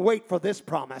Jerusalem and wait for this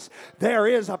promise. There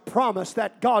is a promise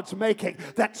that God's making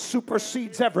that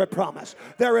supersedes every promise.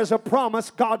 There is a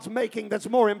promise God's making that's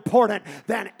more important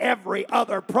than every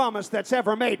other promise that's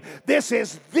ever made. This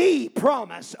is the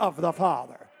promise of the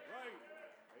Father.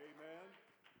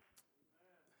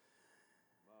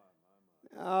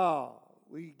 Oh,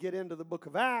 we get into the book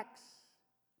of Acts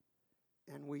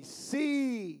and we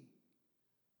see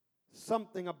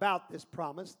something about this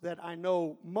promise that I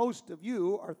know most of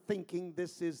you are thinking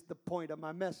this is the point of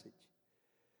my message.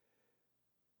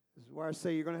 This is where I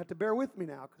say you're going to have to bear with me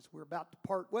now because we're about to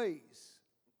part ways.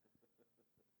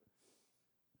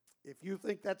 If you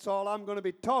think that's all I'm going to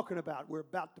be talking about, we're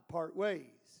about to part ways.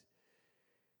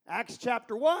 Acts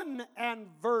chapter 1 and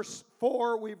verse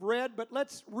 4 we've read, but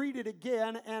let's read it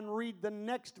again and read the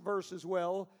next verse as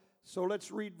well. So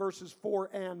let's read verses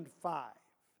 4 and 5.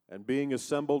 And being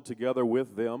assembled together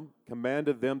with them,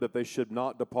 commanded them that they should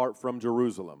not depart from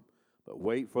Jerusalem, but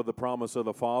wait for the promise of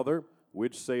the Father,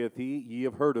 which saith he, Ye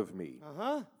have heard of me.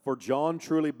 For John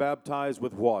truly baptized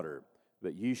with water,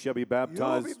 that ye shall be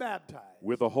baptized,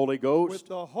 with the Holy Ghost, with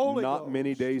the Holy not Ghost,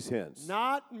 many days hence.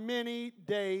 Not many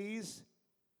days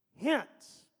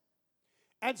hence.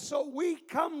 And so we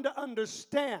come to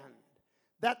understand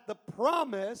that the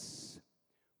promise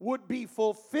would be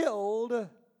fulfilled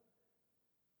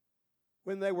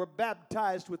when they were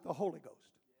baptized with the Holy Ghost.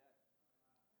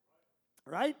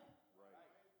 Right?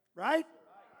 Right?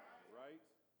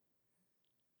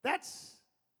 That's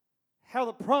how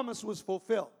the promise was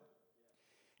fulfilled.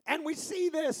 And we see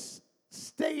this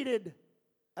stated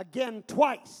again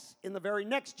twice in the very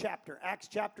next chapter, Acts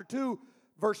chapter 2,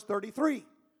 verse 33.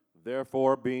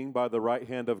 Therefore, being by the right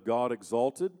hand of God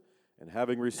exalted, and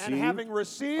having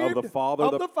received of the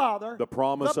Father the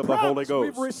promise of the Holy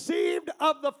Ghost. We've received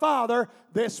of the Father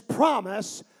this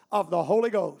promise of the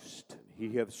Holy Ghost.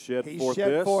 He hath shed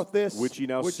forth this, which ye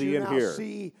now see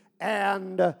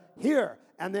and hear.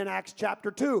 And then Acts chapter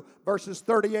 2, verses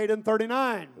 38 and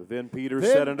 39. Then Peter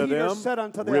said unto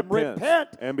them, Repent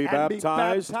and be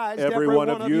baptized, every one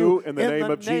of you, in the name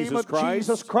of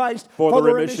Jesus Christ, for the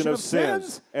remission of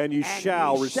sins, and ye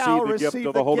shall receive the gift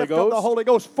of the Holy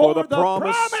Ghost. For the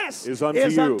promise is unto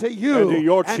you, and to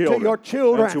your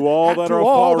children, and to all that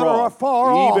are far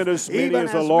off, even as many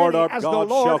as the Lord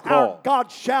our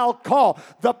God shall call.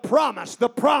 The promise, the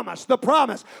promise, the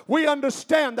promise. We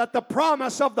understand that the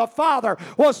promise of the Father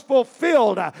was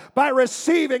fulfilled by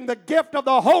receiving the gift of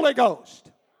the Holy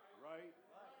Ghost.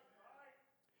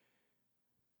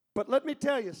 But let me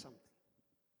tell you something.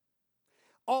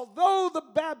 Although the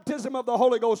baptism of the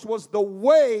Holy Ghost was the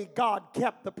way God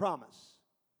kept the promise,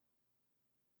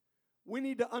 we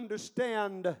need to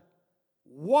understand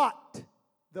what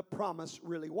the promise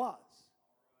really was.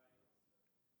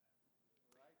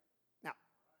 Now,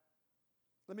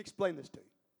 let me explain this to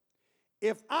you.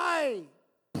 If I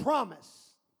promise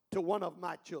to one of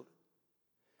my children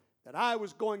that I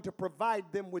was going to provide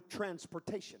them with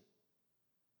transportation,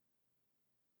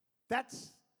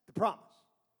 that's the promise.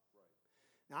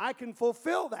 Now, I can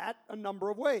fulfill that a number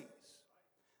of ways.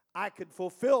 I could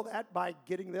fulfill that by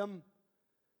getting them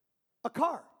a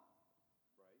car.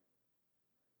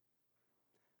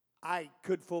 I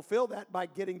could fulfill that by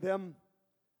getting them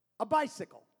a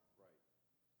bicycle.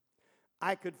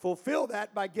 I could fulfill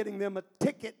that by getting them a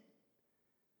ticket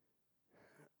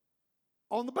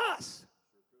on the bus.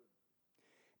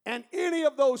 And any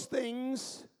of those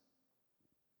things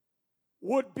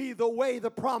would be the way the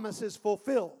promise is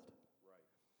fulfilled.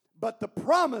 But the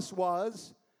promise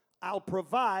was, I'll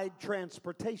provide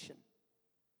transportation.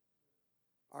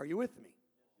 Are you with me?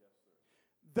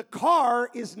 The car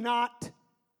is not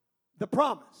the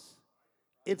promise.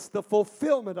 It's the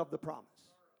fulfillment of the promise.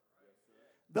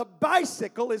 The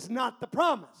bicycle is not the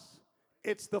promise.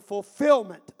 It's the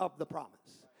fulfillment of the promise.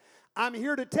 I'm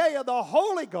here to tell you the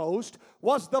Holy Ghost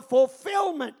was the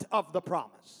fulfillment of the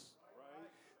promise.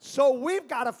 So we've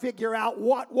got to figure out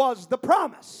what was the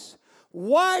promise.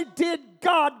 Why did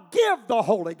God give the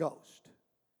Holy Ghost?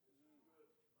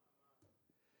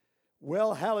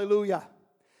 Well, hallelujah.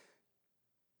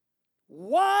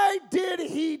 Why did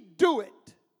He do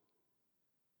it?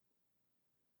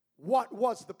 What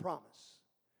was the promise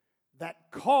that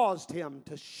caused Him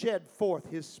to shed forth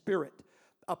His Spirit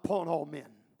upon all men?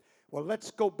 Well,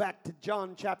 let's go back to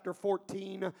John chapter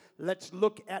 14. Let's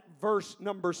look at verse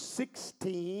number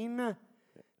 16.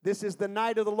 This is the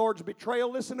night of the Lord's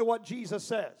betrayal. Listen to what Jesus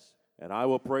says. And I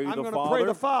will pray I'm going to pray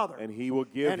the Father, and He will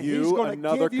give you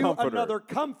another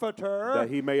comforter, that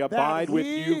He may abide with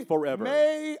you forever.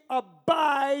 May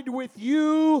abide with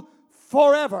you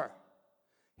forever.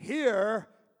 Here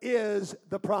is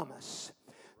the promise?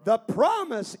 The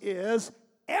promise is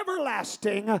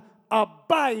everlasting,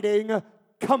 abiding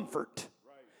comfort.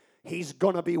 He's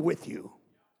going to be with you.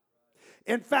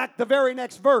 In fact, the very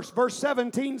next verse, verse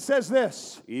 17 says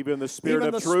this. Even the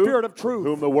Spirit of truth,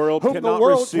 whom the world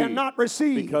cannot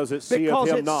receive, because it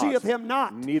seeth him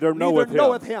not, neither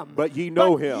knoweth him. But ye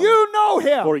know him. You know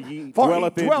him, for he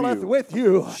dwelleth in you, with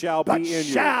you, shall but be in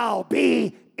shall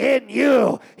be in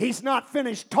you. He's not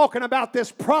finished talking about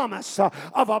this promise of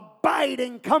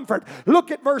abiding comfort. Look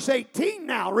at verse 18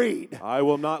 now. Read. I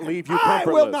will not leave you comfortless.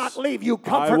 I will not leave you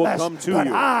comfortless. I will come to but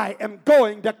you. I am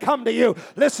going to come to you.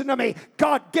 Listen to me.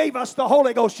 God gave us the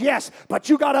Holy Ghost, yes, but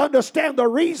you got to understand the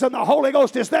reason the Holy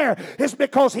Ghost is there is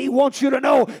because He wants you to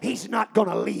know He's not going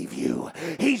to leave you.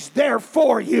 He's there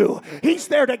for you. He's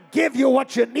there to give you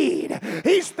what you need.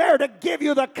 He's there to give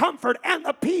you the comfort and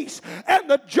the peace and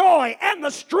the joy and the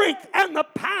strength and the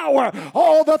power,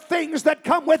 all the things that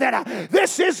come with it.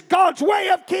 This is God's way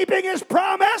of keeping His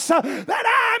promise that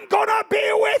I'm going to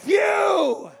be with you.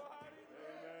 Amen,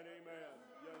 amen.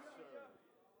 Yes, sir.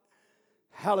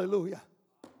 Hallelujah.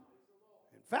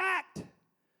 In fact,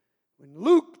 when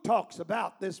Luke talks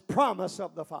about this promise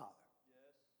of the Father,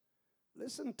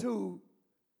 listen to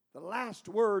the last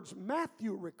words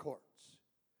Matthew records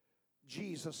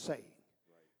Jesus saying.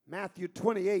 Matthew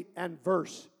 28 and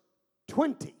verse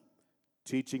 20.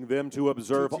 Teaching them to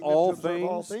observe all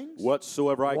things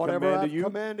whatsoever I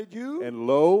commanded you. And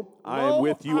lo, I am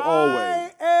with you always.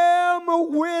 I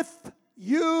am with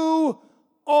you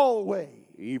always.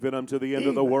 Even unto the end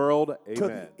of the world. Amen. To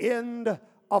the end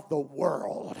of the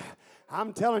world.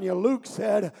 I'm telling you, Luke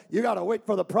said, you got to wait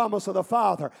for the promise of the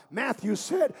Father. Matthew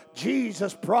said,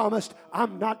 Jesus promised,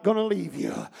 I'm not going to leave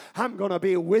you. I'm going to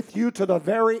be with you to the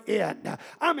very end.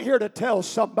 I'm here to tell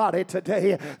somebody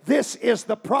today, this is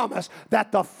the promise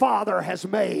that the Father has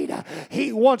made.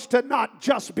 He wants to not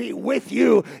just be with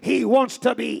you. He wants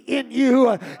to be in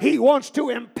you. He wants to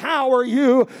empower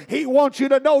you. He wants you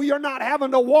to know you're not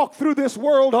having to walk through this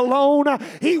world alone.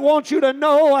 He wants you to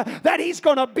know that He's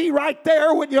going to be right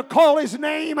there when you call His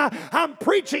name. I'm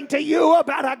preaching to you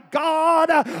about a God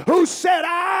who said,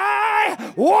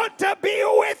 I want to be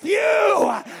with you.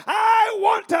 I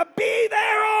want to be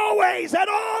there always at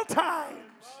all times.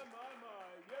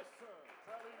 Yes, sir.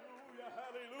 Hallelujah,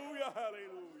 hallelujah,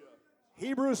 hallelujah.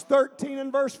 Hebrews 13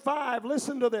 and verse 5.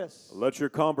 Listen to this. Let your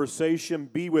conversation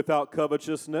be without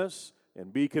covetousness,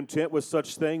 and be content with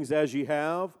such things as ye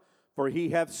have. For He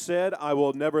hath said, I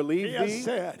will never leave thee. He has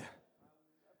said.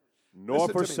 Nor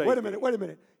forsake. Wait a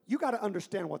minute. You got to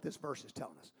understand what this verse is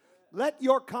telling us. Let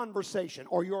your conversation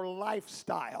or your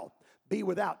lifestyle be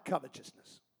without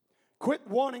covetousness. Quit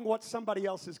wanting what somebody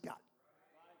else has got.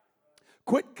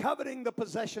 Quit coveting the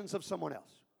possessions of someone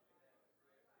else.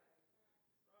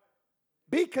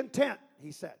 Be content,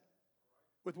 He said,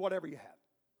 with whatever you have.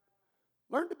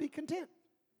 Learn to be content.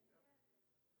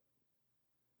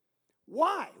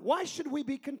 Why? Why should we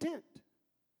be content?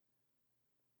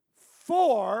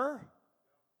 For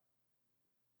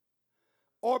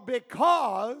or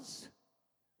because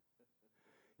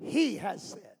He has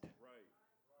said.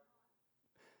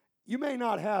 You may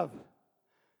not have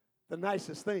the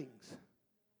nicest things,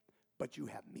 but you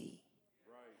have me.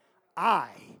 I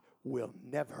will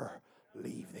never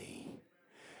leave thee.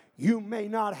 You may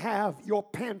not have your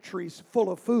pantries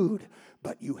full of food,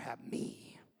 but you have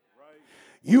me.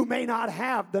 You may not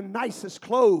have the nicest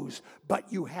clothes,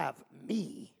 but you have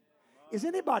me. Is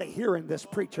anybody hearing this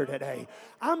preacher today?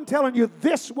 I'm telling you,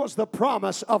 this was the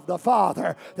promise of the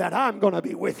Father, that I'm going to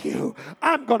be with you.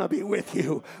 I'm going to be with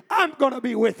you. I'm going to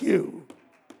be with you.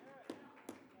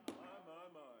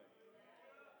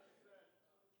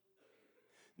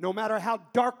 No matter how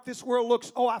dark this world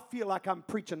looks, I feel like I'm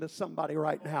preaching to somebody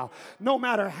right now. No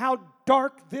matter how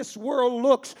dark this world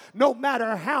looks, no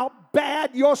matter how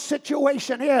bad your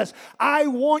situation is, I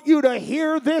want you to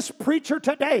hear this preacher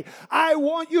today. I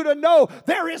want you to know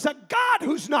there is a God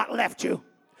who's not left you.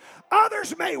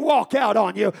 Others may walk out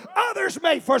on you. Others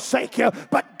may forsake you,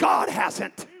 but God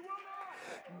hasn't.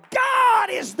 God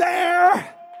is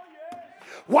there.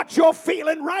 What you're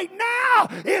feeling right now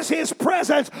is His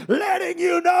presence letting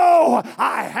you know,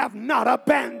 I have not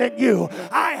abandoned you.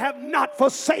 I have not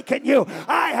forsaken you.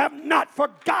 I have not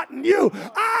forgotten you.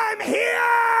 I'm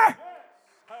here.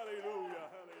 Hallelujah,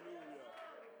 hallelujah.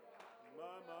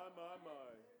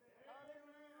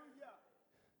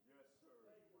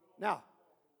 My.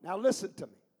 Now listen to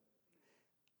me.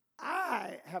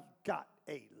 I have got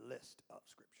a list of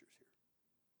scriptures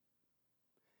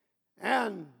here.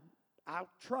 And I'll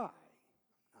try.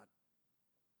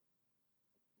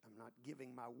 I'm not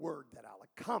giving my word that I'll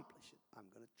accomplish it. I'm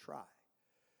going to try.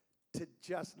 to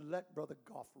just let Brother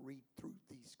Goff read through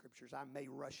these scriptures. I may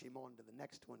rush him on to the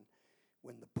next one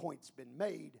when the point's been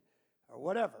made or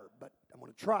whatever, but I'm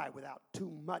going to try without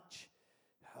too much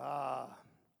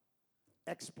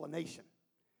explanation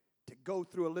to go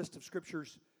through a list of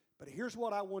scriptures. But here's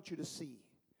what I want you to see,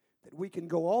 that we can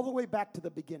go all the way back to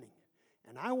the beginning.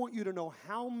 And I want you to know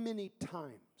how many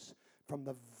times from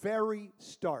the very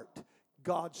start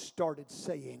God started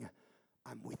saying,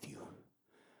 I'm with you.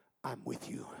 I'm with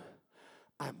you.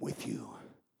 I'm with you.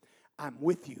 I'm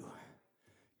with you.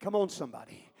 Come on,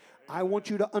 somebody. I want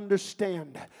you to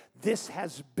understand this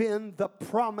has been the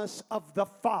promise of the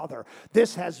Father.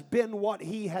 This has been what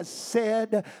He has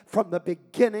said from the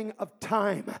beginning of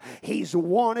time. He's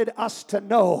wanted us to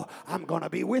know, I'm going to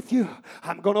be with you.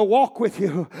 I'm going to walk with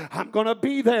you. I'm going to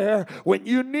be there. When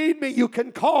you need me, you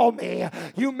can call me.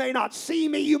 You may not see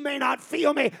me. You may not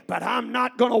feel me. But I'm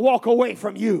not going to walk away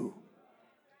from you.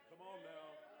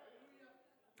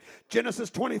 Genesis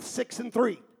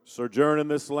 26:3. Sojourn in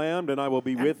this land, and I will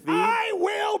be with thee. I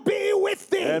will be with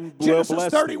thee. And will Genesis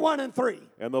bless 31:3.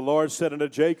 And the Lord said unto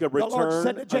Jacob, return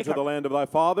unto the land of thy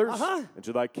fathers, and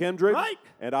to thy kindred, Right.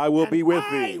 and I will be with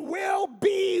I thee. will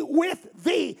be with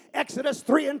thee. Exodus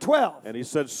 3:12. And he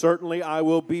said, certainly I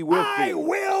will be with I thee.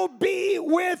 will be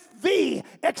with thee.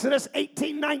 Exodus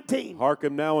 18:19.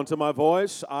 Hearken now unto my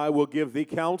voice. I will give thee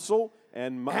counsel,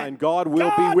 and God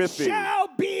will be with thee. God shall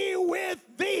be with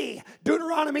thee.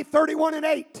 Deuteronomy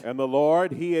 31:8. And the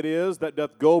Lord, He it is that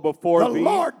doth go before The thee.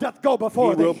 Lord doth go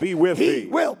before He thee. will be with He thee.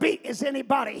 will be. Is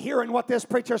anybody hearing what this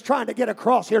preacher's trying to get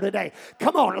across here today?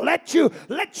 Come on, let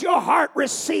your heart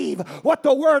receive what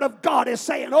the Word of God is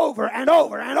saying over and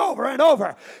over and over and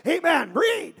over. Amen.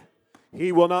 Read.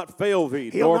 He will not fail thee,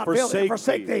 He'll nor not fail thee,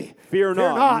 forsake thee. Fear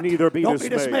not, neither be Don't dismayed.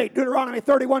 be dismayed. Deuteronomy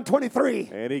 31:23.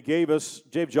 And he gave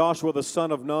Joshua the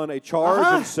son of Nun a charge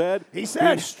and said, He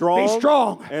said, be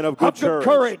strong and of good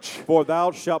courage. For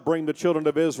thou shalt bring the children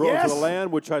of Israel Yes. into the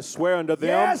land which I swear unto them,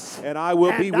 Yes. and I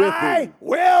will be with I thee.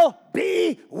 will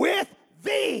be with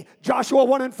thee. Joshua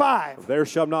 1:5. There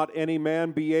shall not any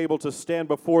man be able to stand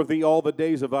before thee all the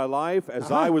days of thy life, as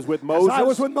I was with Moses. As I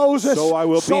was with Moses, so I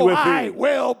will be with I thee.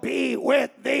 will be with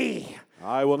thee.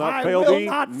 I will not I fail will thee,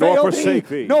 not nor fail forsake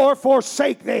thee. Nor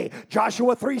forsake thee.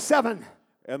 Joshua 3:7.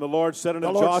 And the Lord said unto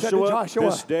The Lord said to Joshua, Joshua,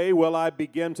 this day will I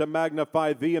begin to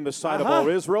magnify thee in the sight of all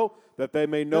Israel, that they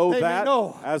may know that,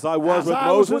 as I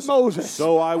was with Moses,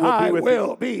 so I will be with thee. I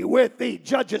will be with thee.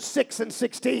 Judges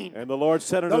 6:16. And the Lord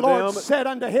said unto The Lord them, said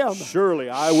unto him, surely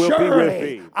I will be with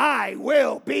thee. I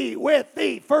will be with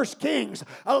thee. 1 Kings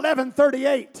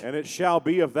 11:38. And it shall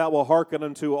be, if thou wilt hearken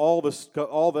unto all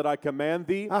that I command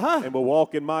thee, and will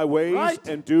walk in my ways,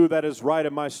 and do that is right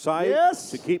in my sight,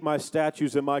 to keep my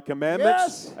statutes and my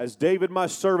commandments, as David my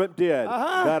servant did,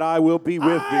 that I will be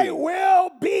with thee. I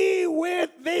will be with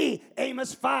thee.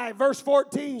 Amos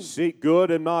 5:14. Seek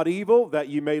good and not evil, that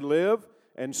ye may live.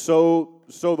 And so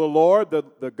the Lord,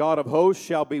 the God of hosts,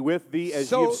 shall be with thee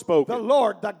as you've spoken. The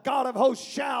Lord, the God of hosts,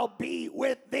 shall be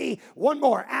with thee. One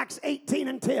more, Acts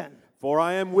 18:10. For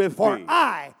I am with For thee.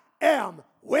 I am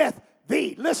with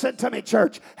thee. Listen to me,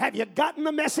 church. Have you gotten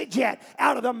the message yet?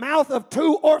 Out of the mouth of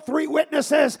 2 or 3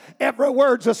 witnesses, every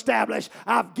word's established.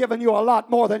 I've given you a lot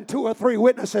more than 2 or 3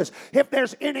 witnesses. If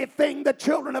there's anything the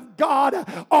children of God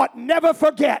ought never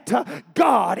forget,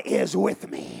 God is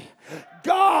with me.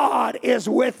 God is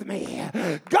with me.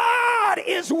 God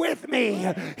is with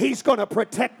me. He's going to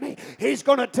protect me. He's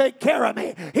going to take care of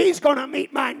me. He's going to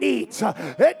meet my needs.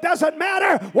 It doesn't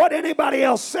matter what anybody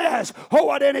else says or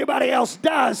what anybody else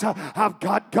does. I've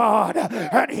got God,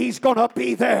 and He's going to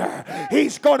be there.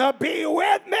 He's going to be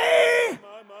with me. My.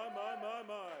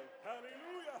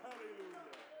 Hallelujah, hallelujah.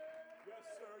 Yes,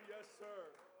 sir, yes, sir.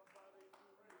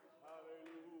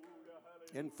 Hallelujah,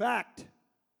 hallelujah. In fact,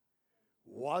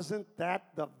 wasn't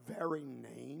that the very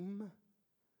name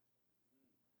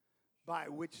by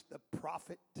which the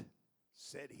prophet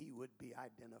said he would be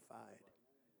identified?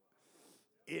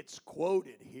 It's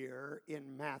quoted here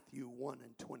in Matthew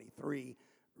 1:23.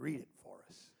 Read it for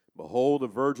us. Behold, a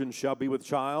virgin shall be with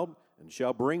child, and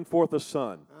shall bring forth a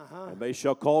son, and they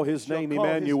shall call his name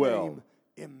Emmanuel,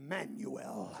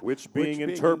 Emmanuel, which being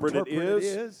interpreted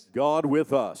is God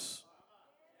with us.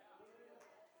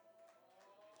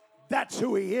 That's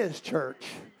who He is, church.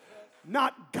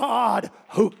 Not God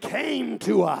who came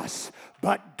to us,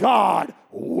 but God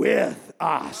with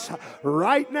us.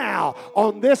 Right now,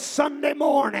 on this Sunday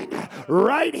morning,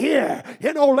 right here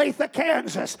in Olathe,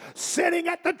 Kansas, sitting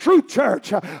at the Truth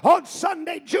Church on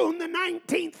Sunday, June the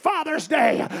 19th, Father's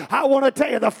Day, I want to tell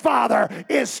you the Father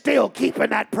is still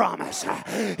keeping that promise.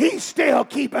 He's still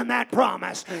keeping that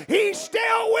promise. He's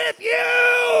still with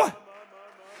you.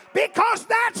 because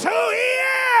that's who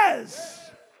He is.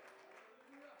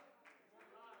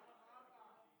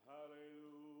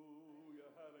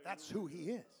 That's who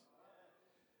He is.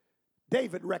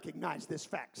 David recognized this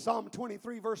fact. Psalm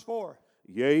 23, verse 4.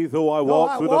 Yea, though I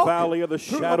walk through the valley of the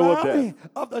shadow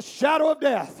of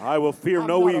death, I will fear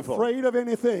no evil. I'm not afraid of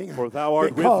anything. For thou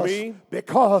art with me.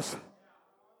 Because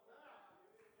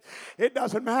it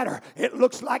doesn't matter. It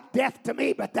looks like death to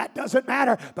me, but that doesn't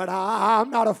matter. But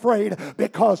I'm not afraid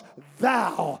because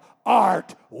thou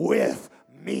art with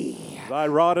me. Thy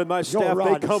rod and thy staff,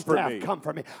 they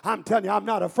comfort me. I'm telling you, I'm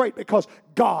not afraid because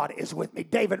God is with me.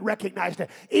 David recognized it.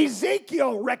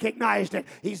 Ezekiel recognized it.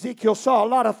 Ezekiel saw a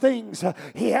lot of things.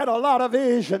 He had a lot of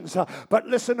visions. But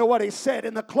listen to what he said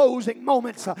in the closing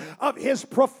moments of his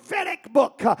prophetic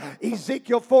book.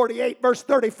 Ezekiel 48, verse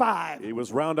 35. He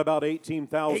was round about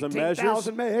 18,000 measures.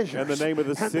 And the name of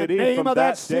the city from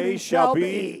that day shall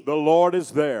be, the Lord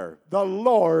is there. The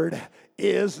Lord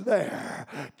is there.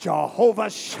 Jehovah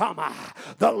Shammah.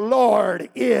 The Lord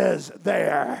is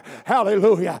there.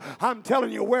 Hallelujah. I'm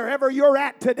telling you, wherever you're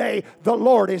at today, the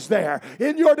Lord is there.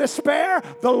 In your despair,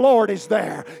 the Lord is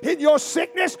there. In your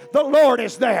sickness, the Lord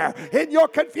is there. In your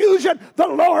confusion, the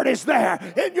Lord is there.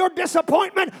 In your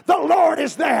disappointment, the Lord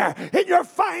is there. In your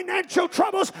financial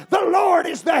troubles, the Lord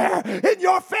is there. In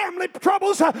your family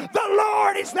troubles, the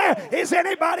Lord is there. Is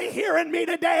anybody hearing me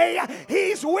today?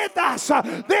 He's with us.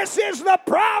 This is the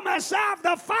promise of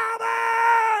the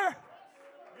Father.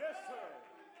 Yes, sir.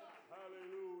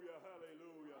 Hallelujah,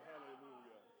 hallelujah,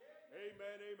 hallelujah.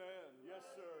 Amen, amen. Yes,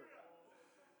 sir.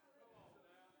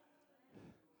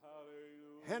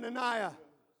 Hallelujah. Hananiah,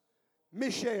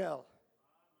 Mishael,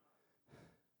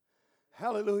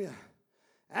 hallelujah,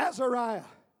 Azariah.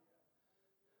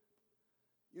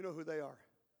 You know who they are?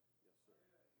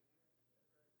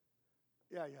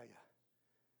 Yeah.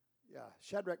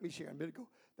 Shadrach, Meshach, and Abednego.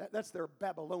 That's their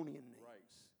Babylonian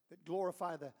names that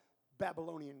glorify the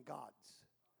Babylonian gods.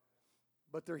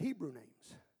 But their Hebrew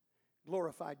names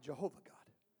glorified Jehovah God.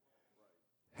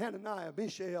 Hananiah,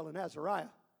 Mishael, and Azariah,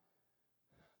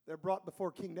 they're brought before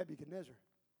King Nebuchadnezzar.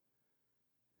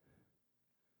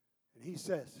 And he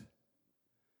says,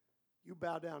 you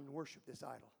bow down and worship this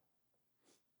idol.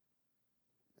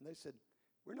 And they said,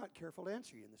 we're not careful to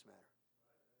answer you in this matter.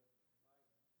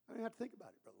 I don't have to think about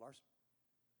it, Brother Larson.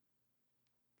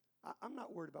 I'm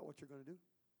not worried about what you're going to do.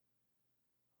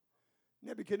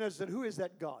 Nebuchadnezzar said, who is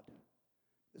that God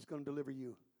that's going to deliver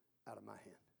you out of my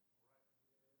hand?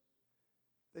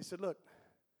 They said, look,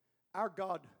 our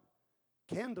God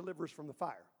can deliver us from the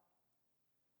fire.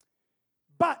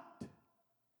 But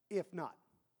if not,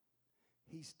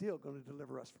 He's still going to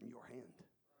deliver us from your hand.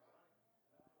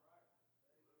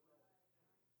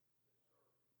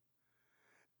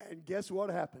 And guess what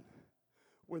happened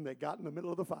when they got in the middle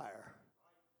of the fire?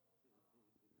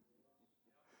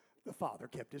 The Father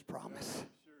kept His promise.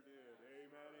 Sure did.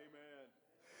 Amen, amen.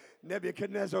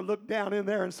 Nebuchadnezzar looked down in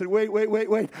there and said, wait.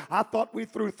 I thought we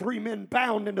threw 3 men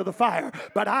bound into the fire,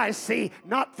 but I see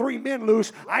not 3 men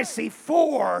loose. I see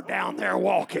 4 down there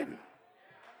walking.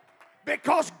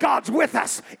 Because God's with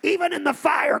us. Even in the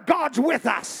fire, God's with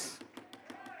us.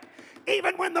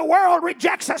 Even when the world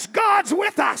rejects us, God's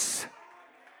with us.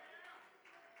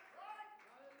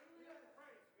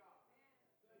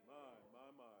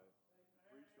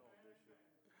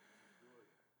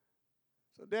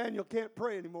 So Daniel can't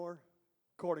pray anymore,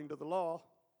 according to the law.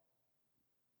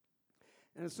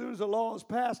 And as soon as the law is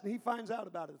passed and he finds out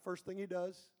about it, the first thing he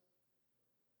does,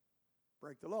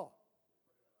 break the law.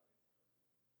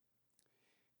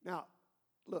 Now,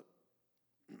 look,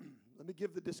 let me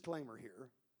give the disclaimer here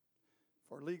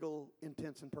for legal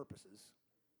intents and purposes.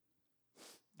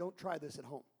 Don't try this at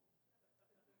home.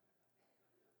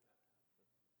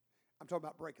 I'm talking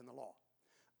about breaking the law.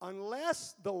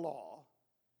 Unless the law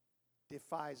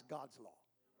defies God's law.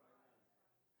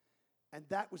 And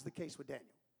that was the case with Daniel.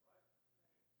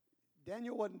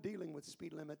 Daniel wasn't dealing with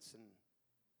speed limits and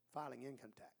filing income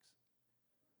tax.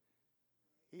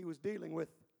 He was dealing with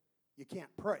you can't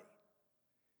pray.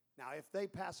 Now, if they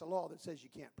pass a law that says you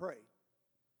can't pray,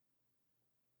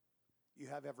 you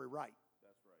have every right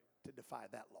to defy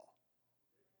that law.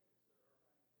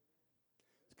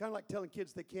 It's kind of like telling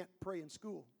kids they can't pray in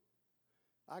school.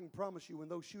 I can promise you when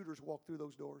those shooters walk through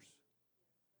those doors,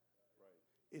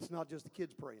 it's not just the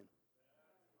kids praying.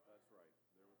 That's right.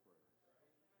 They were praying.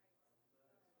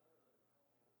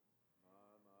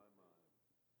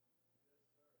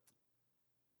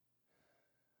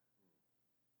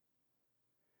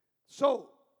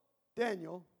 So,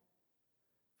 Daniel,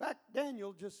 in fact,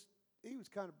 Daniel he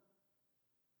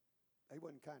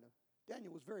wasn't kind of,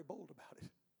 Daniel was very bold about it.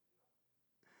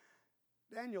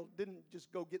 Daniel didn't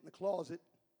just go get in the closet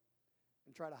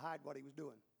and try to hide what he was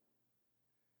doing.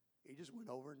 He just went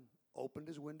over and opened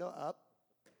his window up.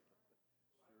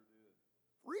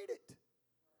 Read it.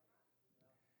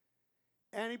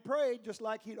 And he prayed just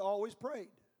like he'd always prayed.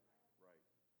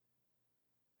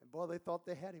 And boy, they thought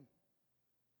they had him.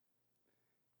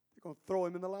 They're going to throw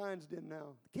him in the lion's den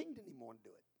now. The king didn't even want to do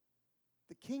it.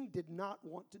 The king did not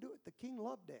want to do it. The king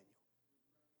loved Daniel.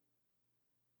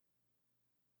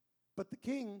 But the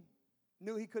king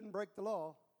knew he couldn't break the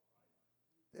law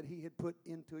that he had put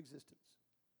into existence.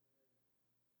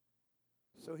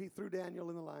 So he threw Daniel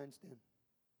in the lion's den.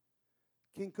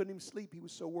 The king couldn't even sleep. He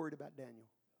was so worried about Daniel.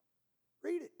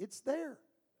 Read it. It's there.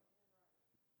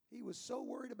 He was so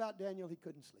worried about Daniel he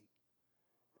couldn't sleep.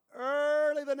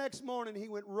 Early the next morning, he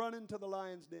went running to the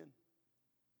lion's den.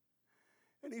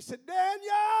 And he said,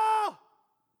 Daniel,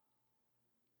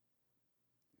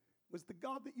 was the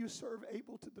God that you serve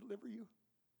able to deliver you?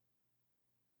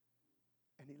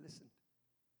 And he listened.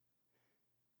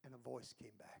 And a voice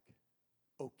came back.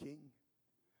 O king,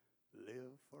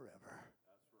 live forever.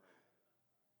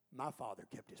 My father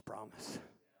kept his promise.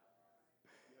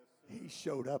 He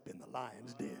showed up in the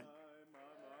lion's den.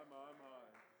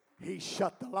 He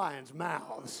shut the lions'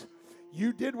 mouths.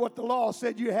 You did what the law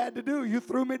said you had to do. You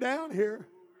threw me down here.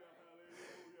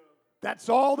 That's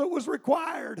all that was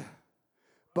required.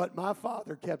 But my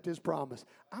father kept his promise.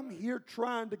 I'm here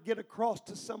trying to get across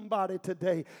to somebody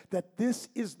today that this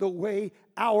is the way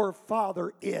our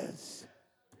Father is.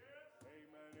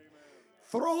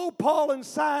 Throw Paul and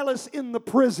Silas in the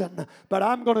prison, but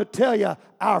I'm going to tell you,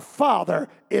 our Father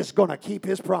is going to keep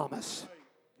his promise.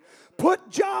 Put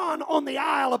John on the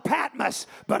Isle of Patmos,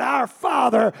 but our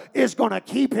Father is going to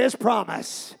keep his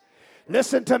promise.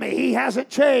 Listen to me. He hasn't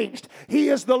changed. He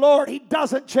is the Lord. He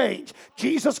doesn't change.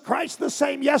 Jesus Christ the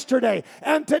same yesterday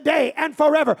and today and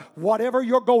forever. Whatever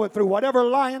you're going through, whatever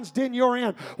lion's den you're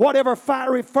in, whatever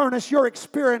fiery furnace you're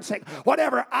experiencing,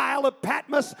 whatever Isle of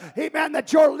Patmos, amen,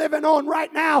 that you're living on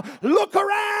right now, look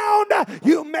around.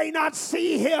 You may not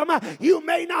see him. You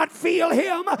may not feel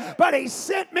him, but he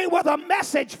sent me with a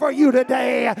message for you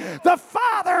today. The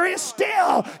Father is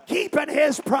still keeping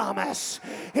his promise.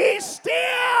 He's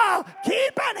still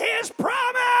keeping his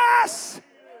promise.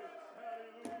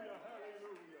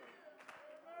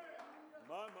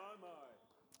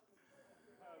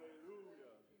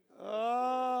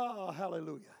 Oh,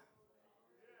 hallelujah.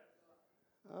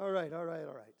 All right.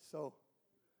 So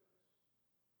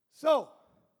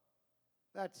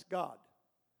that's God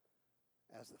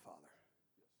as the Father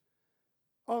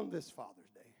on this Father's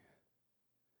Day.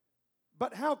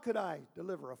 But how could I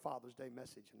deliver a Father's Day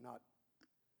message and not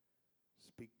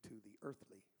speak to the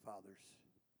earthly fathers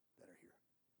that are here?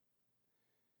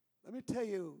 Let me tell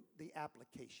you the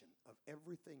application of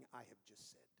everything I have just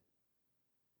said.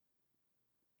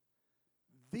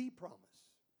 The promise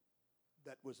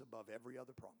that was above every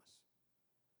other promise,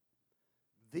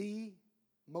 the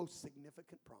most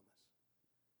significant promise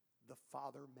the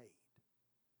Father made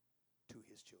to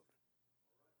his children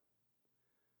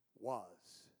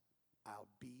was, I'll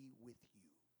be with you.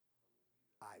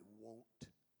 I won't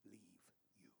leave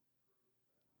you.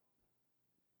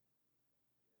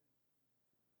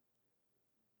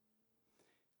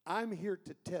 I'm here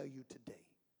to tell you today,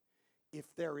 if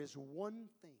there is one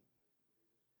thing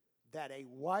that a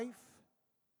wife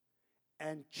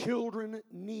and children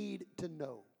need to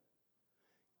know,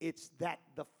 it's that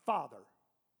the Father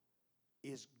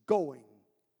is going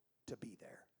to be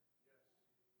there.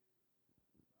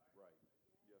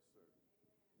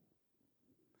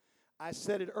 I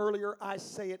said it earlier, I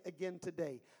say it again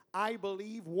today. I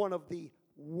believe one of the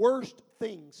worst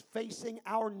things facing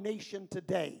our nation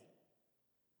today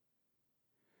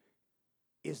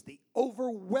is the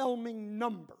overwhelming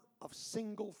number of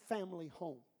single-family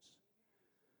homes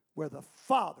where the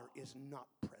Father is not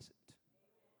present.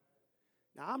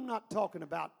 Now, I'm not talking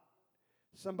about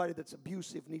somebody that's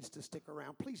abusive needs to stick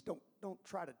around. Please don't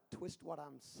try to twist what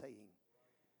I'm saying.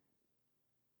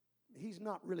 He's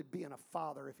not really being a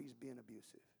father if he's being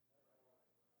abusive.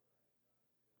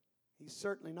 He's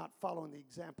certainly not following the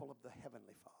example of the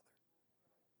Heavenly Father.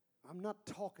 I'm not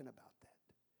talking about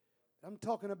that. I'm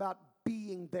talking about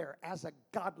being there as a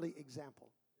godly example.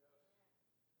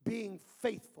 Being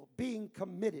faithful, being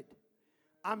committed.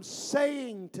 I'm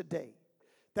saying today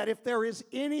that if there is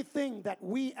anything that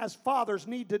we as fathers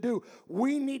need to do,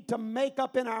 we need to make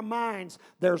up in our minds,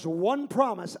 there's one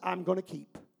promise I'm going to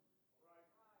keep.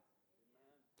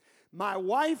 My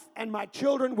wife and my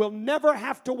children will never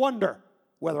have to wonder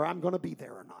whether I'm going to be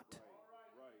there or not.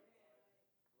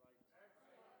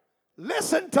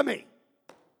 Listen to me.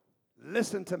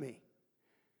 Listen to me.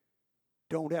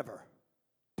 don't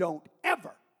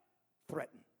ever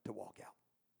threaten to walk out.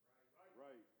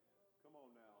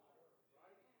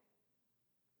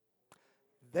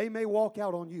 They may walk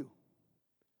out on you.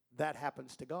 That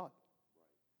happens to God.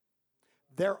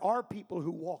 There are people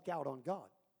who walk out on God.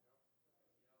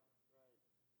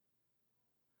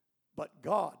 But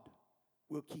God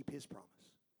will keep His promise.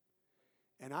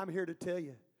 And I'm here to tell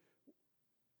you,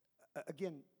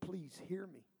 again, please hear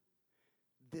me.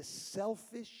 This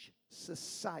selfish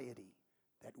society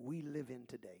that we live in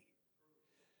today,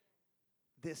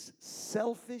 this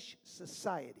selfish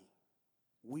society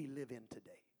we live in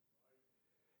today,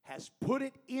 has put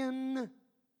it in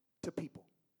to people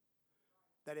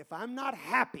that if I'm not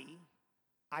happy,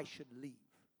 I should leave.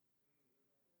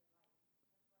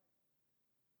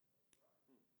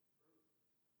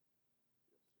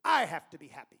 I have to be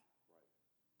happy.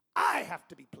 I have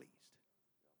to be pleased.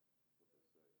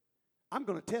 I'm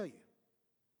going to tell you,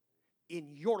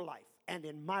 in your life and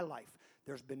in my life,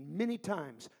 there's been many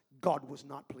times God was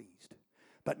not pleased.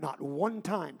 But not one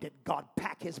time did God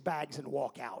pack His bags and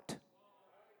walk out.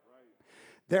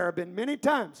 There have been many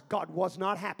times God was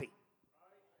not happy.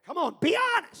 Come on, be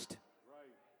honest.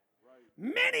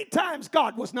 Many times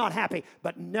God was not happy,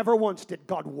 but never once did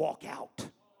God walk out.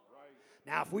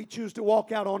 Now, if we choose to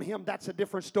walk out on Him, that's a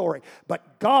different story.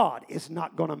 But God is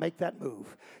not going to make that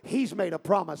move. He's made a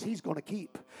promise He's going to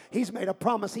keep. He's made a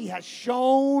promise He has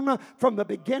shown from the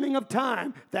beginning of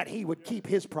time that He would keep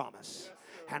His promise.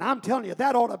 And I'm telling you,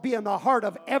 that ought to be in the heart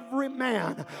of every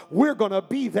man. We're going to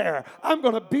be there. I'm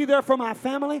going to be there for my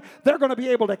family. They're going to be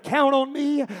able to count on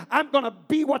me. I'm going to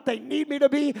be what they need me to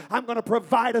be. I'm going to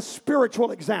provide a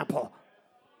spiritual example.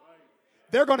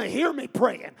 They're going to hear me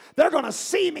praying. They're going to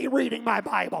see me reading my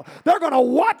Bible. They're going to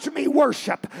watch me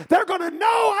worship. They're going to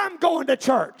know I'm going to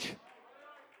church.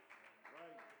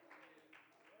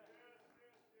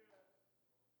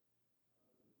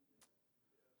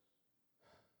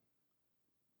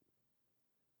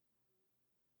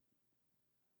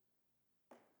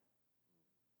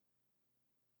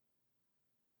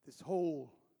 This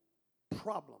whole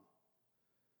problem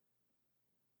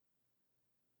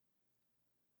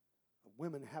of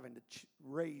women having to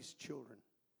raise children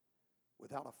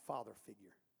without a father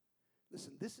figure.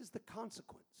 Listen, this is the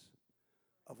consequence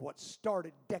of what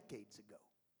started decades ago.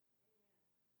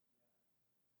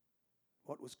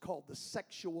 What was called the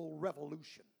sexual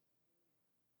revolution.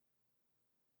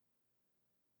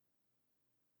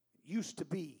 It used to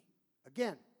be,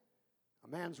 again, a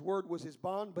man's word was his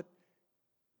bond, but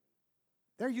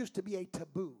there used to be a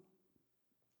taboo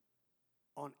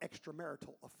on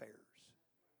extramarital affairs.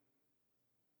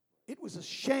 It was a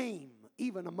shame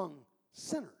even among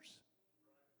sinners.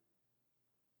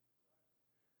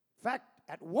 In fact,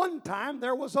 at one time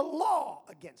there was a law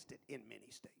against it in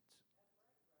many states.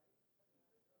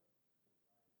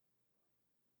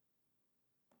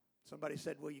 Somebody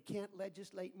said, well, you can't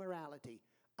legislate morality.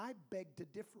 I beg to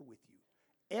differ with you.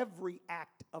 Every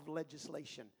act of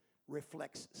legislation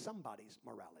reflects somebody's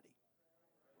morality.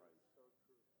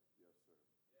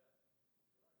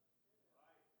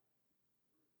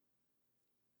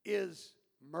 Is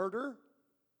murder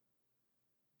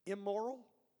immoral?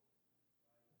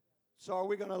 So are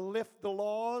we going to lift the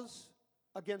laws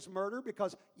against murder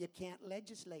because you can't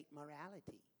legislate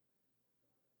morality?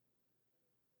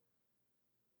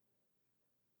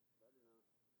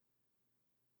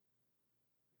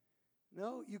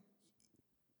 No, you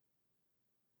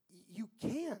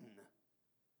can.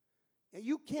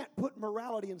 You can't put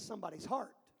morality in somebody's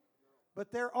heart.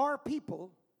 But there are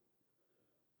people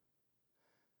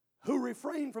who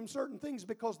refrain from certain things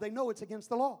because they know it's against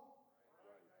the law.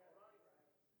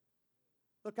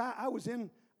 Look, I was in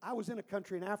a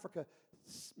country in Africa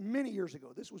many years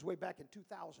ago. This was way back in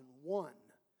 2001.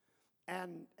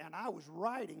 And I was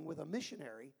riding with a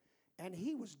missionary, and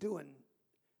he was doing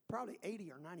probably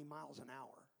 80 or 90 miles an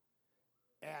hour.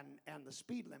 And the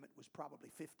speed limit was probably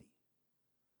 50. I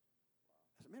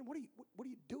said, man, what are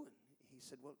you doing? He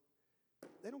said, well,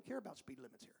 they don't care about speed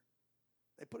limits here.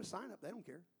 They put a sign up, they don't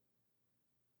care.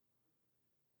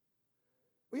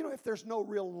 Well, if there's no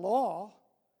real law,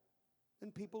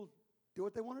 then people do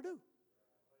what they want to do.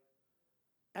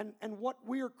 And what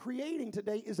we are creating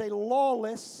today is a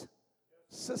lawless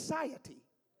society.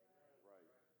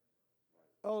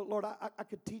 Oh, Lord, I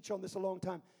could teach on this a long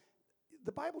time.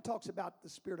 The Bible talks about the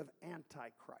spirit of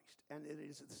Antichrist, and it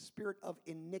is the spirit of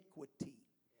iniquity.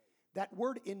 That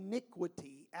word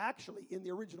iniquity actually in the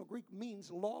original Greek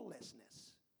means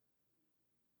lawlessness.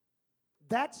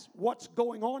 That's what's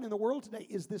going on in the world today,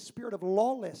 is this spirit of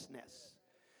lawlessness.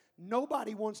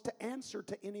 Nobody wants to answer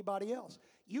to anybody else.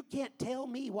 You can't tell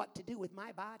me what to do with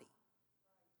my body.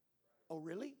 Oh,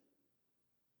 really?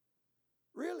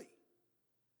 Really?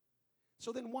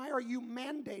 So then why are you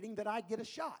mandating that I get a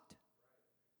shot?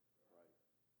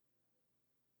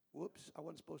 Whoops, I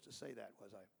wasn't supposed to say that,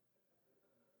 was I?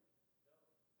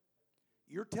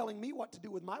 You're telling me what to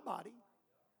do with my body.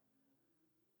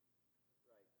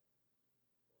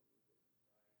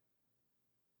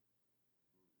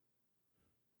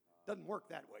 Doesn't work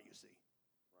that way, you see.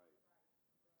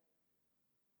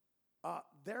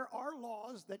 There are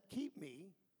laws that keep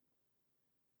me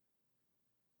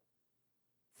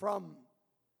from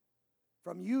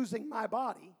using my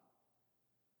body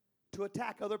to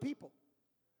attack other people.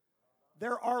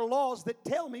 There are laws that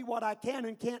tell me what I can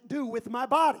and can't do with my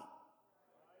body.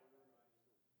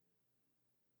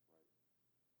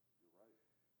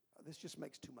 This just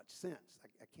makes too much sense.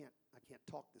 I can't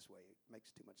talk this way. It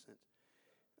makes too much sense.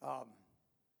 How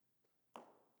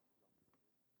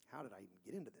did I even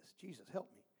get into this? Jesus,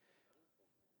 help me.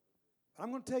 But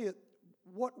I'm going to tell you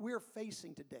what we're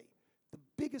facing today. The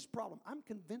biggest problem, I'm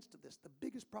convinced of this, the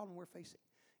biggest problem we're facing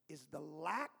is the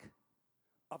lack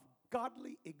of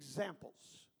godly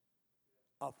examples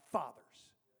of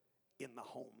fathers in the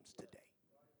homes today.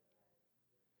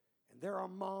 And there are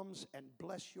moms, and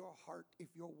bless your heart if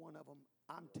you're one of them.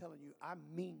 I'm telling you, I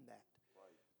mean that.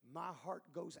 My heart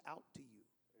goes out to you.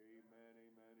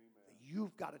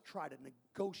 You've got to try to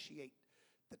negotiate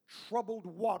the troubled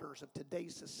waters of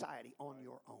today's society on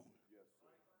your own.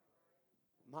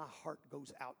 My heart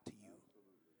goes out to you.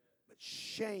 But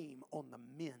shame on the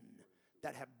men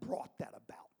that have brought that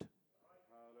about.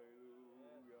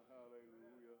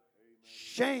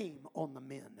 Shame on the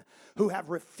men who have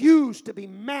refused to be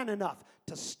man enough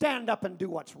to stand up and do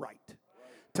what's right,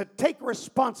 to take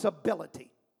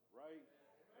responsibility,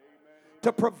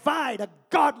 to provide a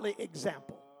godly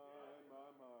example.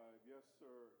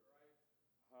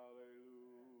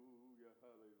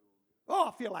 Oh,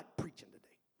 I feel like preaching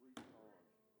today.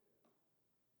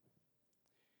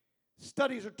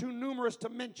 Studies are too numerous to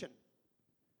mention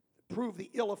to prove the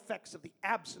ill effects of the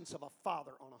absence of a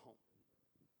father on a home.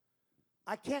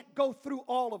 I can't go through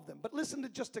all of them, but listen to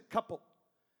just a couple.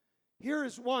 Here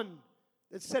is one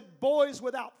that said boys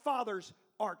without fathers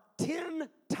are 10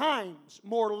 times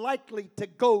more likely to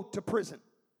go to prison.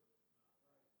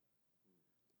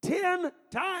 10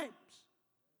 times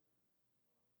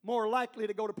more likely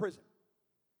to go to prison.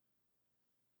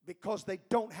 Because they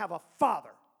don't have a father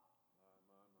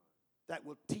that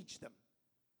will teach them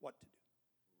what to do.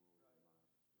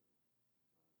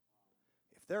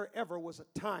 If there ever was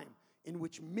a time in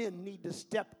which men need to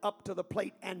step up to the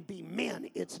plate and be men,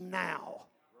 it's now.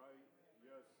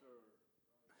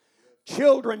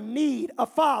 Children need a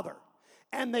father,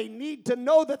 and they need to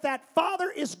know that that father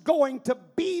is going to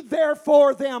be there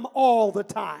for them all the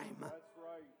time.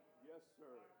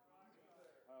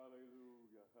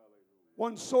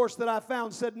 One source that I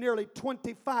found said nearly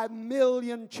 25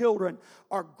 million children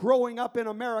are growing up in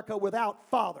America without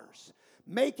fathers,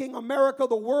 making America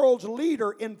the world's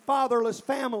leader in fatherless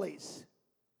families.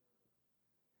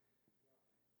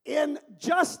 In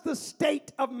just the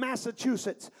state of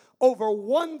Massachusetts, over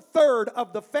 1/3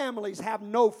 of the families have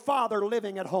no father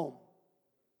living at home.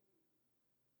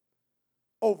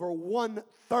 Over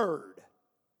 1/3.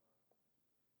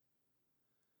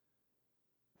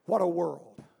 What a world.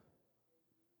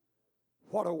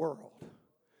 What a world.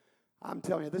 I'm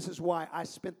telling you, this is why I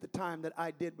spent the time that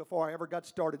I did before I ever got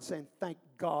started saying, thank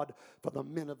God for the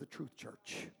men of the Truth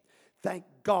Church. Thank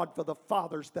God for the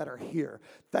fathers that are here.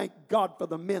 Thank God for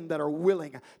the men that are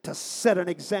willing to set an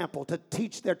example, to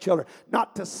teach their children,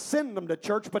 not to send them to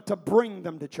church, but to bring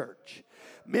them to church.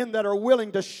 Men that are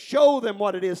willing to show them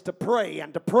what it is to pray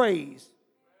and to praise.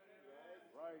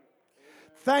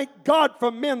 Thank God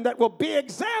for men that will be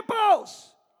examples.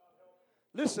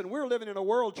 Listen, we're living in a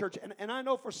world, church, and I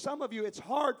know for some of you it's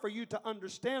hard for you to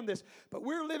understand this, but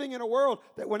we're living in a world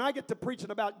that when I get to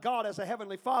preaching about God as a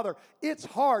heavenly Father, it's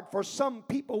hard for some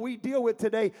people we deal with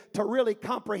today to really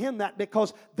comprehend that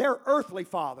because their earthly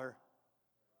father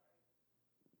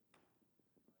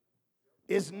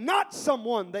is not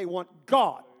someone they want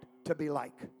God to be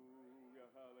like.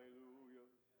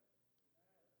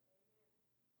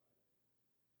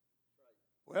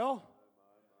 Well,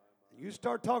 you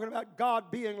start talking about God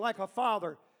being like a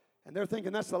father, and they're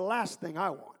thinking that's the last thing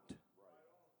I want.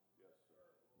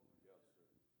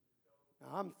 Now,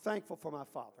 I'm thankful for my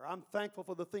father. I'm thankful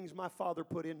for the things my father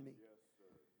put in me.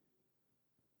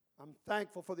 I'm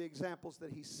thankful for the examples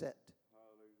that he set.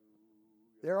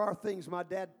 There are things my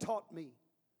dad taught me,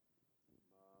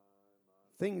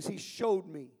 things he showed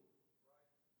me.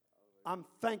 I'm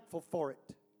thankful for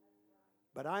it.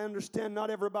 But I understand not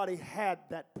everybody had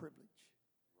that privilege.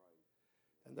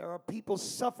 And there are people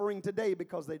suffering today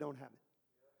because they don't have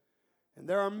it. And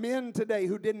there are men today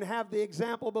who didn't have the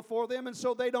example before them, and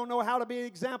so they don't know how to be an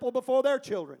example before their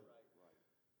children.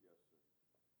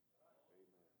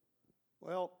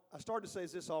 Well, I started to say,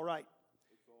 is this all right?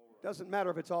 Doesn't matter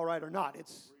if it's all right or not.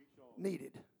 It's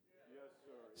needed.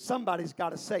 Somebody's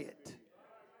got to say it.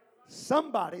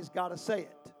 Somebody's got to say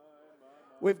it.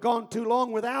 We've gone too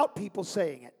long without people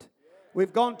saying it.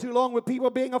 We've gone too long with people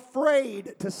being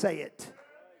afraid to say it.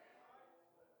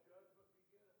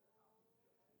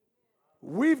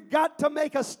 We've got to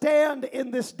make a stand in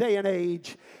this day and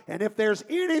age. And if there's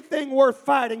anything worth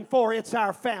fighting for, it's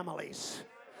our families.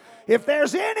 If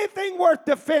there's anything worth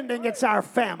defending, it's our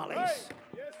families.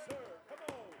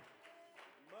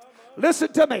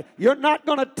 Listen to me. You're not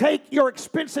going to take your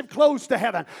expensive clothes to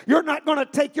heaven. You're not going to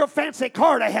take your fancy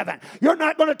car to heaven. You're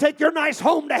not going to take your nice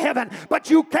home to heaven. But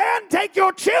you can take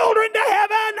your children to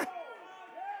heaven.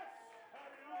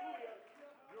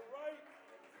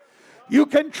 You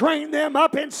can train them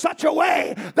up in such a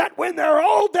way that when they're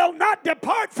old, they'll not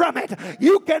depart from it.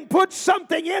 You can put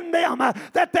something in them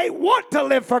that they want to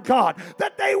live for God,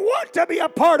 that they want to be a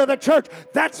part of the church.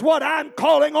 That's what I'm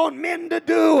calling on men to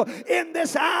do in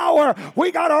this hour.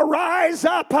 We got to rise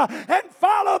up and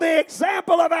follow the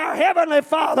example of our Heavenly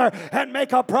Father and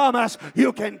make a promise.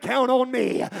 You can count on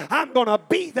me. I'm going to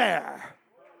be there.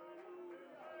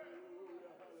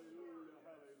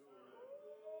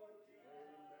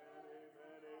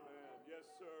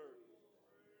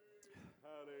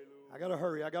 I got to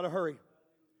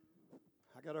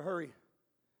hurry.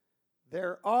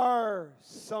 There are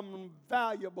some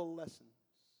valuable lessons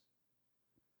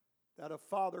that a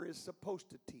father is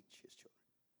supposed to teach his children.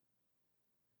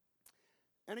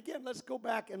 And again, let's go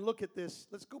back and look at this.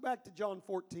 Let's go back to John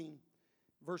 14,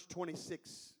 verse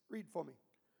 26. Read for me.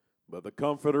 But the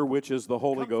Comforter, which is the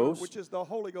Holy Ghost,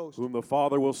 whom the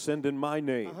Father will send in my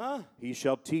name, he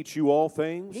shall teach you all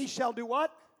things. He shall do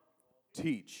what?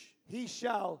 Teach. He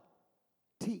shall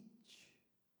teach.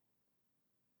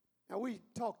 Now, we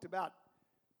talked about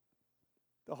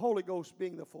the Holy Ghost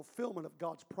being the fulfillment of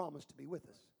God's promise to be with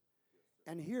us.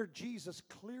 And here Jesus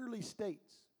clearly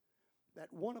states that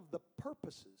one of the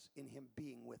purposes in him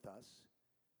being with us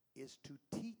is to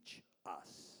teach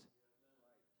us.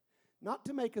 Not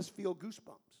to make us feel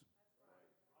goosebumps.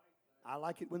 I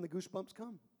like it when the goosebumps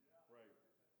come.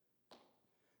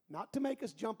 Not to make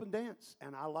us jump and dance,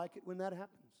 and I like it when that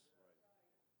happens.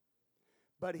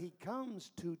 But he comes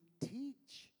to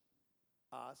teach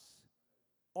us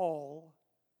all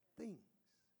things.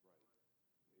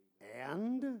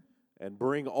 And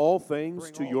bring all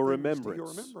things to your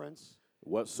remembrance,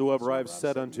 whatsoever I have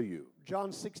said unto you.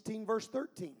 John 16, verse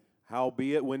 13.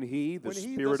 Howbeit when he, the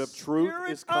Spirit of truth,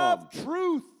 is come,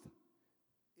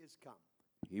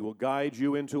 he will guide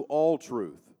you into all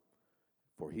truth.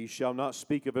 For he shall not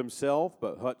speak of himself,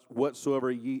 but whatsoever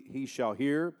he shall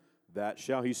hear, that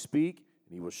shall he speak,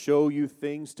 and he will show you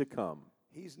things to come.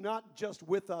 He's not just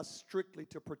with us strictly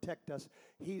to protect us.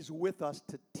 He's with us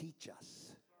to teach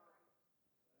us.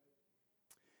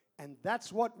 And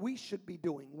that's what we should be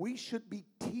doing. We should be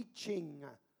teaching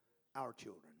our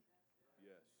children.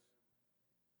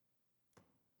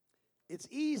 It's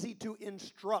easy to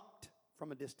instruct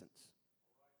from a distance,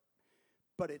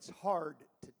 but it's hard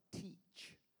to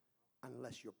teach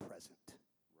unless you're present.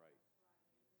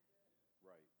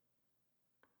 Right.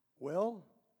 Well,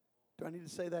 do I need to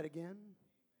say that again?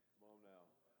 Come on now.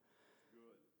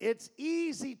 Good. It's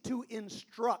easy to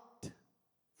instruct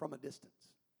from a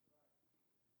distance,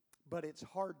 but it's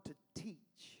hard to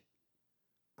teach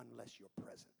unless you're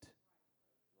present.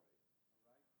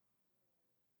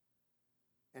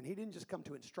 And he didn't just come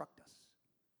to instruct us.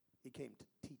 He came to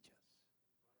teach us.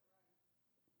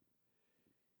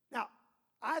 Now,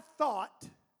 I thought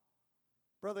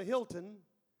Brother Hilton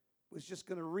was just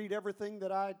going to read everything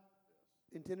that I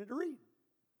intended to read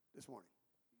this morning.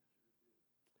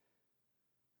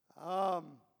 But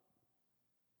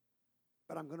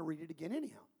I'm going to read it again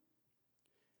anyhow.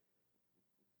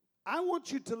 I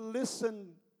want you to listen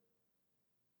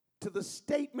to the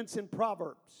statements in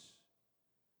Proverbs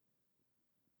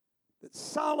that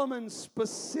Solomon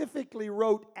specifically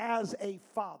wrote as a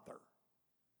father.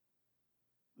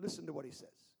 Listen to what he says.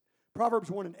 Proverbs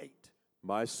 1 and 8.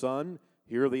 My son,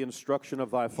 hear the instruction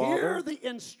of thy father. Hear the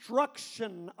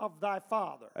instruction of thy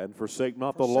father. And forsake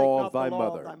not the law of thy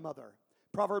mother.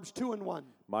 Proverbs 2 and 1.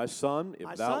 My son,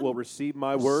 if thou wilt receive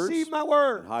my words,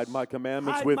 and hide my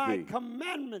commandments with thee. Hide my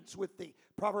commandments with thee.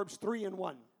 Proverbs 3 and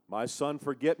 1. My son,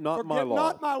 forget not my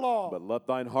law, but let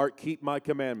thine heart keep my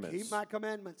commandments. Keep my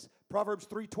commandments. Proverbs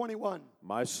 3:21.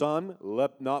 My son,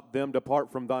 let not them depart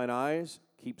from thine eyes.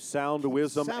 Keep sound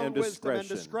wisdom Sound and wisdom and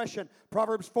discretion. discretion.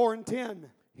 Proverbs 4 and 10.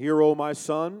 Hear, O my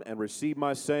son, and receive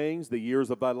my sayings. The years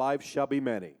of thy life shall be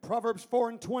many. Proverbs 4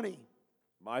 and 20.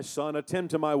 My son, attend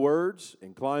to my words.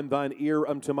 Incline thine ear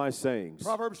unto my sayings.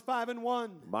 Proverbs 5 and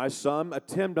 1. My son,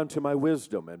 attend unto my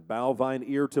wisdom, and bow thine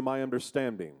ear to my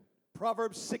understanding.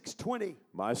 Proverbs 6:20.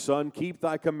 My son, keep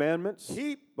thy commandments,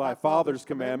 Keep thy father's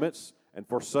commandments, and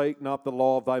forsake not the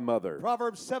law of thy mother.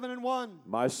 Proverbs 7 and 1.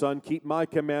 My son, keep my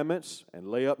commandments, and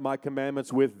lay up my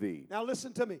commandments with thee. Now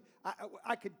listen to me.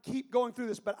 I could keep going through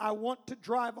this, but I want to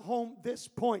drive home this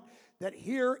point, that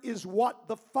here is what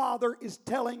the Father is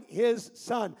telling His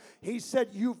Son. He said,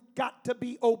 you've got to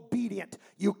be obedient.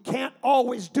 You can't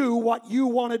always do what you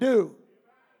want to do.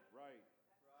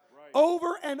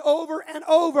 Over and over and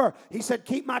over. He said,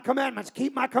 keep my commandments,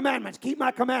 keep my commandments, keep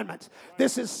my commandments.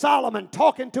 This is Solomon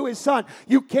talking to his son.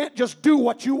 You can't just do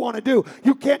what you want to do.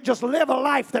 You can't just live a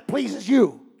life that pleases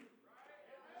you.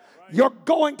 You're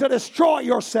going to destroy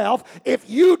yourself if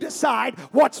you decide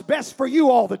what's best for you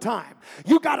all the time.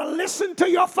 You got to listen to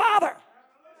your Father.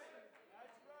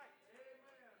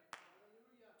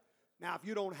 Now, if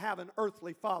you don't have an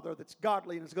earthly father that's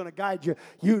godly and is going to guide you,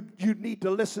 you need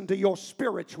to listen to your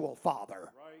spiritual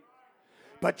father.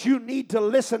 But you need to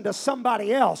listen to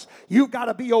somebody else. You've got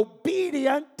to be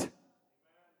obedient.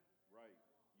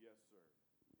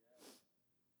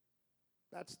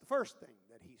 That's the first thing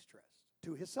that he stressed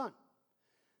to his son.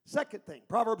 Second thing,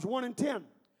 Proverbs 1 and 10.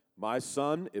 My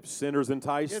son, if sinners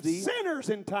entice If thee, sinners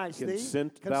entice thee,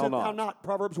 consent thou not.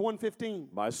 Proverbs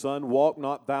 1:15. My son, walk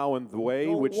not thou in the way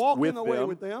Don't which walk with, in the way them,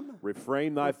 with them.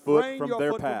 refrain thy Refrain foot your from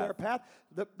their foot path. from their path.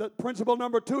 The principle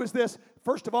number 2 is this.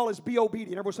 First of all is be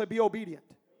obedient. Everyone say be obedient.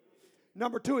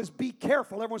 Number 2 is be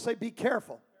careful. Everyone say be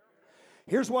careful.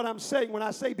 Here's what I'm saying when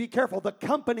I say be careful. The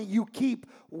company you keep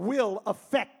will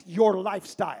affect your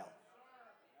lifestyle.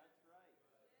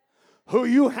 Who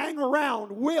you hang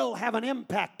around will have an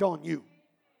impact on you.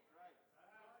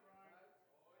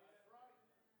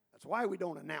 That's why we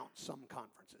don't announce some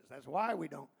conferences. That's why we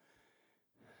don't.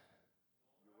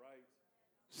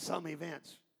 Some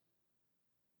events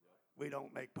we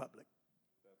don't make public.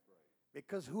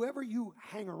 Because whoever you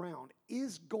hang around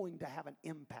is going to have an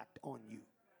impact on you.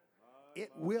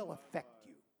 It will affect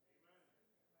you.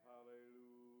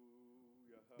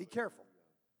 Be careful.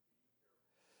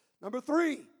 Number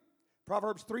 3,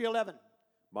 Proverbs 3:11.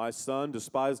 My son,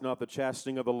 despise not the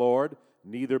chastening of the Lord,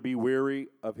 neither be weary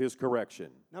of his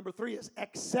correction. Number 3 is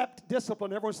accept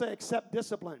discipline. Everyone say accept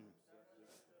discipline.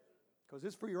 Because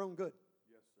it's for your own good.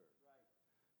 Yes, sir.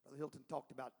 Brother Hilton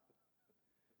talked about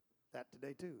that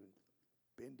today too,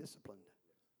 being disciplined.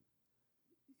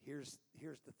 Here's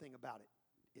the thing about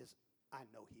it, is I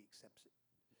know he accepts it.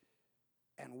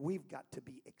 And we've got to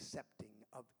be accepting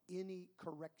of any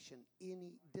correction,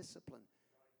 any discipline.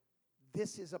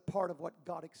 This is a part of what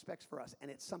God expects for us, and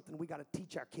it's something we got to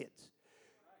teach our kids.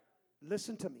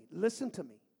 Listen to me. Listen to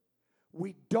me.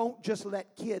 We don't just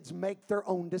let kids make their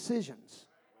own decisions.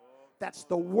 That's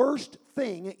the worst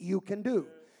thing you can do.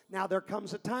 Now, there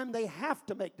comes a time they have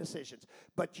to make decisions,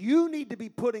 but you need to be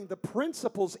putting the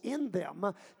principles in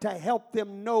them to help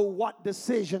them know what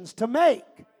decisions to make.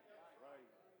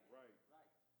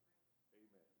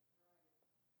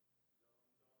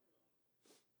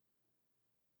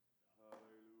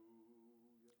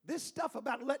 This stuff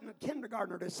about letting a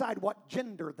kindergartner decide what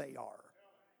gender they are.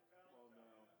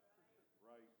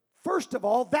 First of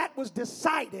all, that was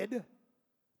decided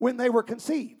when they were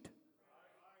conceived.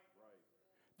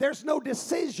 There's no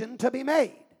decision to be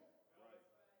made.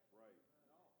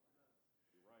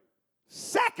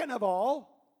 Second of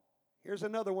all, here's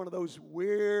another one of those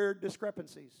weird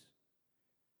discrepancies.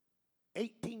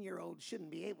 18-year-olds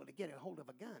shouldn't be able to get a hold of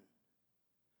a gun.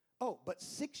 Oh, but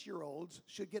 6-year-olds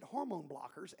should get hormone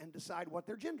blockers and decide what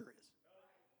their gender is.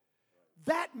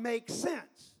 That makes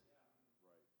sense.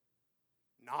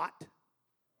 Not.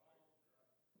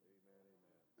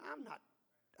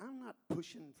 I'm not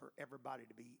pushing for everybody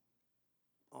to be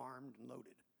armed and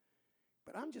loaded.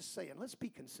 But I'm just saying, let's be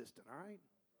consistent, all right?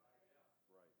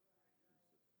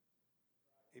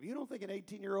 If you don't think an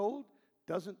 18-year-old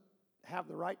doesn't have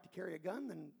the right to carry a gun,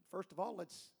 then first of all,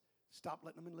 let's stop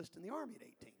letting them enlist in the Army at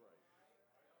 18.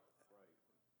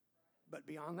 But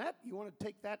beyond that, you want to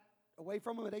take that away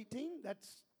from them at 18?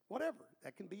 That's whatever.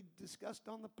 That can be discussed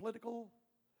on the political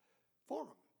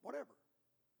forum, whatever.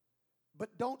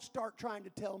 But don't start trying to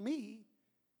tell me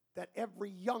that every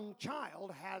young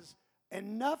child has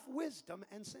enough wisdom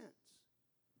and sense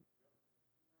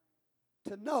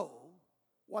to know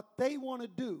what they want to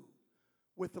do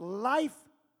with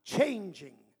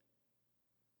life-changing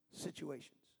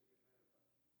situations.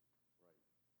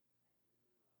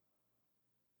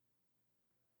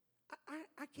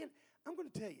 I can't, I'm going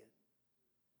to tell you,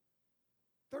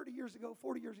 30 years ago,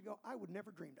 40 years ago, I would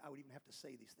never dreamed I would even have to say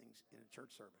these things in a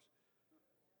church service.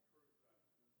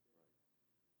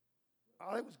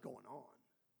 Oh, it was going on.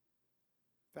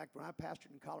 In fact, when I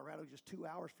pastored in Colorado, just 2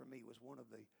 hours from me was one of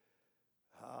the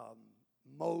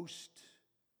most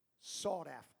sought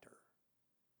after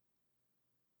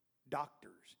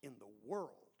doctors in the world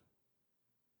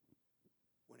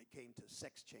when it came to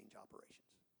sex change operations.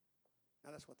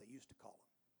 Now, that's what they used to call them.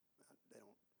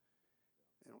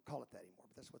 They don't call it that anymore,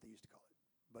 but that's what they used to call it.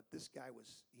 But this guy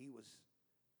was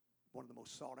one of the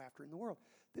most sought after in the world.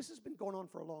 This has been going on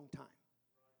for a long time.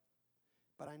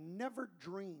 But I never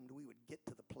dreamed we would get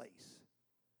to the place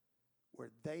where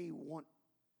they want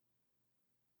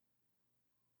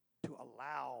to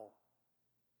allow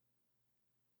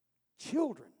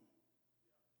children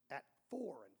at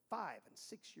 4 and 5 and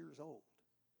 6 years old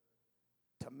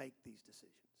to make these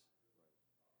decisions.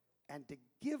 And to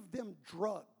give them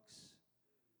drugs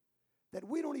that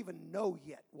we don't even know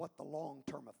yet what the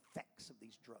long-term effects of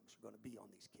these drugs are going to be on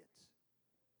these kids.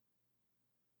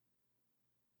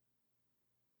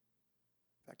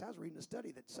 In fact, I was reading a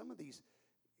study that some of these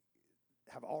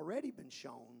have already been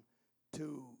shown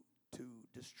to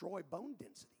destroy bone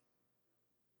density.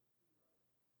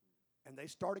 And they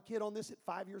start a kid on this at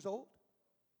 5 years old.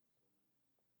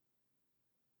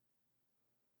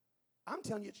 I'm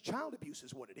telling you, it's child abuse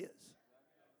is what it is.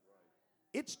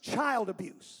 It's child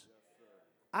abuse.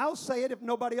 I'll say it if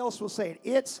nobody else will say it.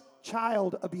 It's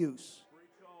child abuse. Preach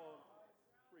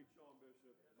on,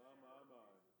 Bishop. My.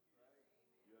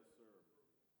 Yes, sir.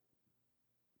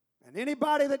 And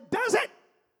anybody that does it,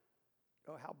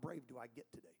 oh, how brave do I get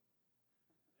today?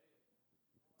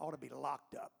 Ought to be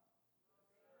locked up.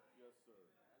 Yes, sir.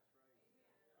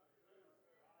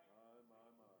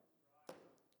 My.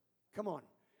 Come on.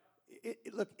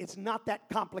 Look, it's not that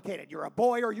complicated. You're a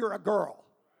boy or you're a girl.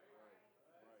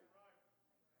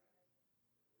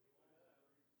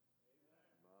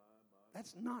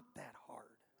 That's not that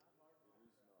hard.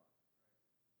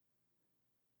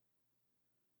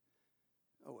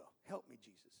 Oh, well, help me,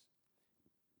 Jesus.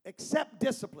 Accept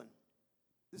discipline.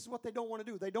 This is what they don't want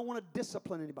to do. They don't want to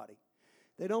discipline anybody.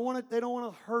 They don't want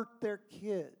to hurt their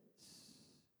kids.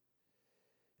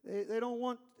 They don't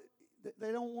want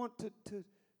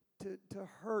to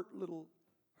hurt little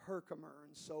Herkimer,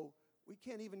 and so we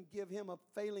can't even give him a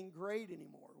failing grade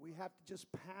anymore. We have to just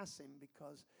pass him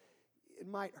because it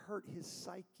might hurt his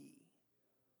psyche.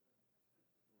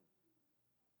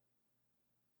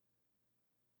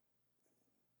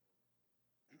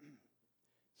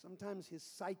 Sometimes his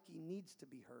psyche needs to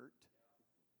be hurt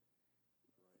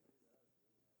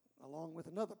along with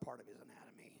another part of his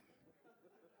anatomy.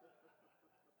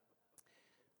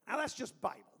 Now that's just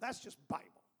Bible. That's just Bible.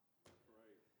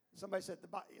 Somebody said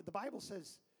the Bible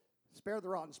says, spare the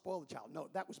rod and spoil the child. No,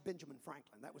 that was Benjamin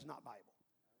Franklin. That was not Bible.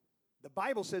 The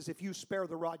Bible says if you spare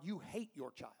the rod, you hate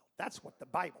your child. That's what the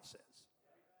Bible says.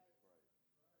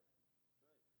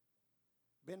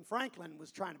 Ben Franklin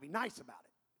was trying to be nice about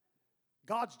it.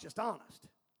 God's just honest.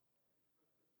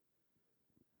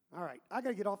 All right, I got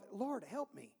to get off. Lord,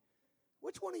 help me.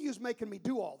 Which one of you is making me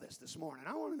do all this morning?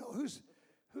 I want to know who's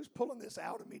pulling this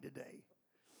out of me today.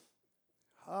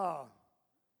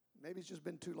 Maybe it's just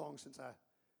been too long since I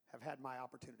have had my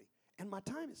opportunity. And my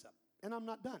time is up, and I'm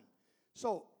not done.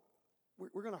 So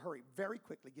we're going to hurry very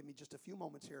quickly. Give me just a few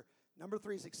moments here. Number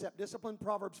 3 is accept discipline,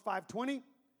 Proverbs 5:20.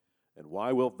 And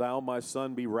why wilt thou, my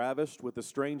son, be ravished with a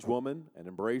strange woman and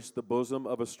embrace the bosom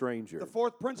of a stranger? The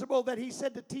 4th principle that he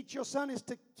said to teach your son is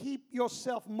to keep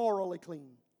yourself morally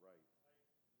clean. Right.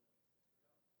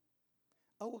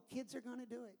 Oh, well, kids are going to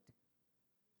do it.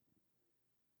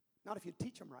 Not if you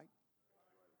teach them right.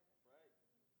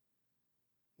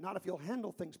 Not if you'll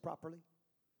handle things properly.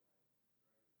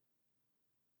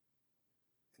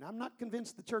 And I'm not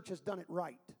convinced the church has done it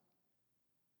right.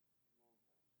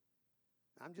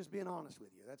 I'm just being honest with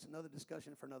you. That's another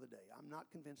discussion for another day. I'm not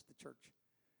convinced the church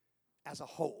as a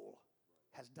whole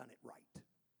has done it right.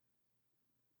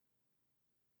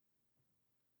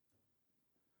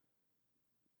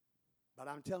 But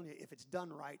I'm telling you, if it's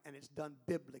done right and it's done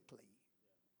biblically,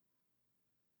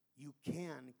 you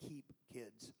can keep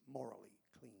kids morally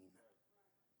clean.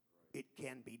 It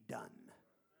can be done.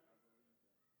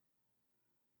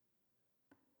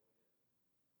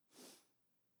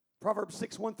 Proverbs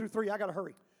 6:1-3. I got to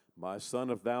hurry. My son,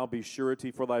 if thou be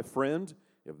surety for thy friend,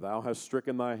 if thou hast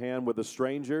stricken thy hand with a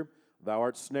stranger, thou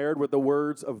art snared with the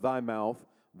words of thy mouth,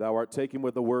 thou art taken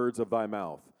with the words of thy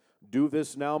mouth. Do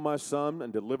this now, my son,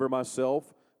 and deliver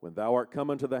myself. When thou art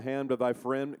come unto the hand of thy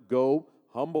friend, go,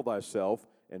 humble thyself,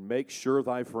 and make sure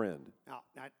thy friend. Now,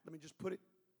 let me just put it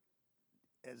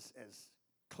as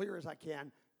clear as I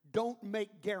can. Don't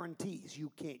make guarantees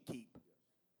you can't keep.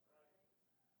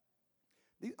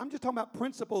 I'm just talking about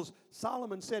principles.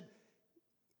 Solomon said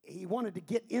he wanted to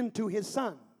get into his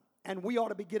son, and we ought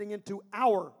to be getting into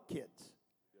our kids.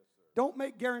 Don't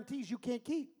make guarantees you can't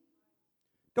keep.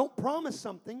 Don't promise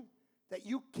something that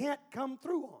you can't come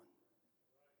through on.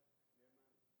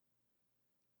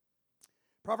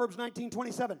 Proverbs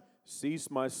 19:27.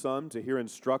 Cease, my son, to hear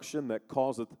instruction that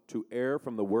causeth to err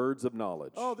from the words of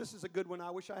knowledge. Oh, this is a good one. I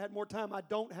wish I had more time. I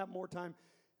don't have more time.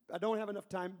 I don't have enough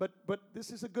time, but this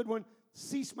is a good one.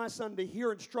 Cease, my son, to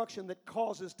hear instruction that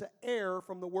causes to err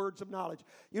from the words of knowledge.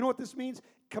 You know what this means?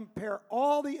 Compare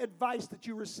all the advice that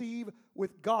you receive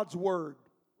with God's word.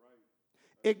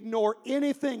 Ignore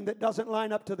anything that doesn't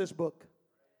line up to this book.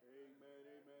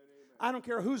 I don't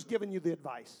care who's giving you the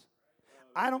advice.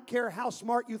 I don't care how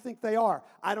smart you think they are.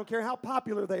 I don't care how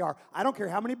popular they are. I don't care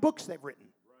how many books they've written.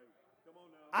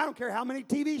 I don't care how many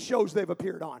TV shows they've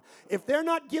appeared on. If they're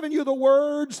not giving you the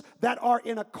words that are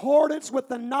in accordance with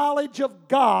the knowledge of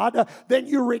God, then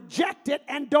you reject it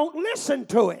and don't listen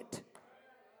to it.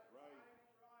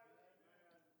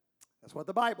 That's what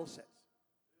the Bible says.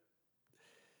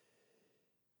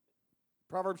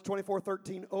 Proverbs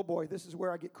 24:13. Oh boy, this is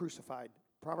where I get crucified.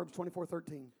 Proverbs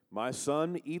 24:13. My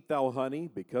son, eat thou honey,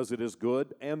 because it is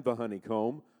good, and the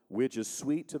honeycomb, which is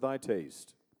sweet to thy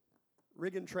taste.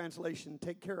 Riggin translation,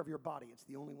 take care of your body. It's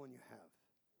the only one you have.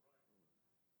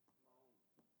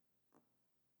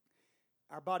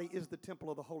 Our body is the temple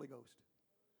of the Holy Ghost.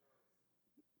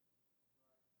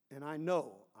 And I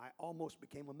know I almost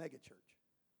became a megachurch.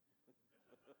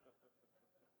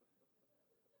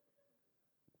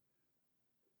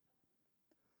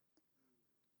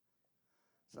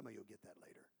 Some of you will get that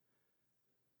later.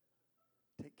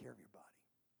 Take care of your body.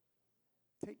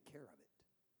 Take care of it.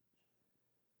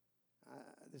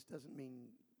 This doesn't mean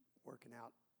working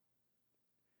out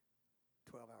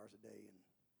 12 hours a day and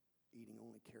eating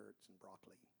only carrots and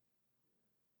broccoli.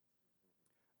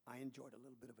 I enjoyed a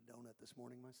little bit of a donut this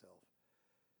morning myself.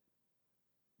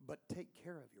 But take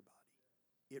care of your body.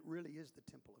 It really is the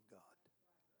temple of God.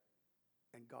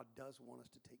 And God does want us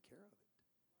to take care of it.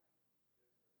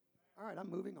 All right, I'm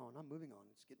moving on.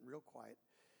 It's getting real quiet.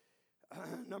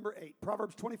 Number 8,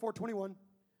 Proverbs 24:21.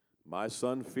 My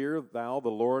son, fear thou the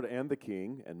Lord and the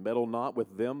king, and meddle not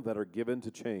with them that are given to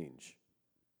change.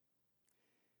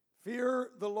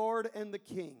 Fear the Lord and the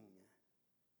king.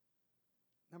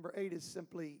 Number 8 is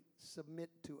simply submit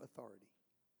to authority,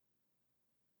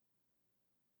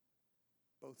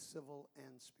 both civil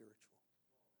and spiritual.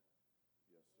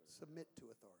 Yes, sir. Submit to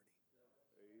authority.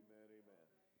 Amen.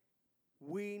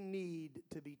 We need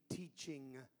to be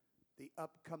teaching the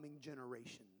upcoming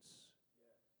generations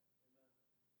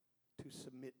to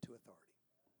submit to authority.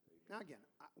 Now again,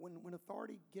 when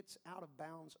authority gets out of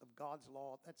bounds of God's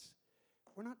law,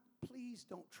 please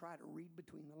don't try to read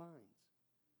between the lines.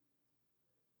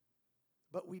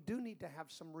 But we do need to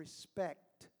have some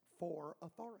respect for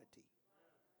authority.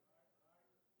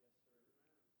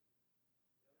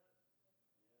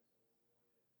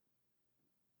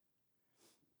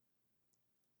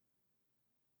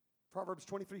 Proverbs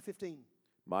 23:15.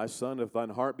 My son, if thine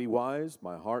heart be wise,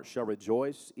 my heart shall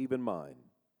rejoice, even mine.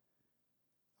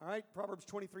 All right, Proverbs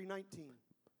 23:19.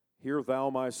 Hear thou,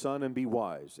 my son, and be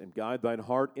wise, and guide thine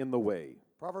heart in the way.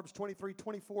 Proverbs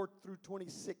 23:24 through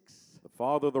 26. The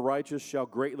father of the righteous shall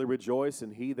greatly rejoice,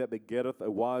 and he that begetteth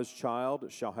a wise child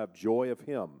shall have joy of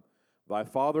him. Thy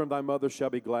father and thy mother shall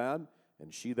be glad,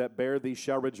 and she that bare thee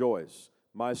shall rejoice.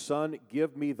 My son,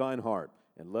 give me thine heart,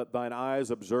 and let thine eyes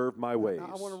observe my ways.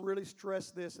 Now, I want to really stress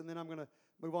this, and then I'm going to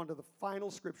move on to the final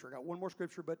scripture. I got one more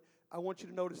scripture, but I want you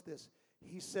to notice this.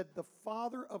 He said, the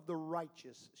father of the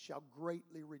righteous shall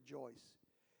greatly rejoice.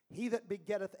 He that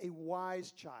begetteth a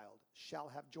wise child shall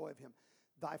have joy of him.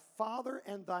 Thy father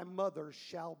and thy mother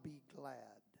shall be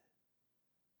glad.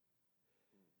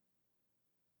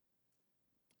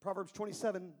 Proverbs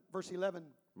 27, verse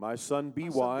 11. My son, be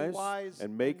My son, wise,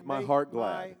 and make my heart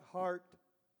glad, my heart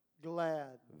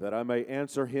glad. that I may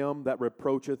answer him that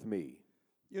reproacheth me.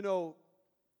 You know,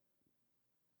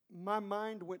 my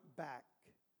mind went back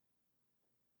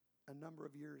a number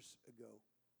of years ago.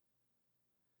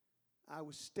 I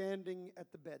was standing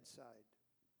at the bedside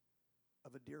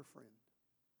of a dear friend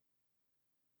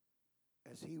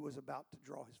as he was about to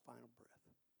draw his final breath.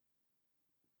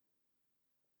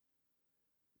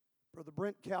 Brother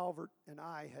Brent Calvert and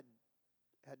I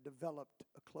had developed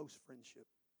a close friendship.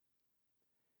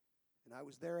 And I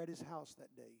was there at his house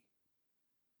that day,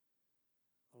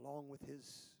 along with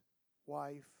his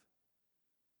wife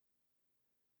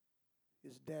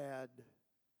his dad.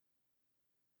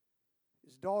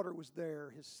 His daughter was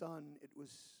there. His son, it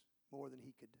was more than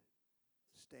he could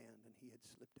stand, and he had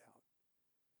slipped out.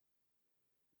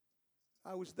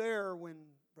 I was there when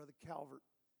Brother Calvert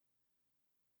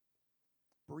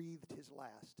breathed his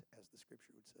last, as the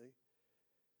scripture would say.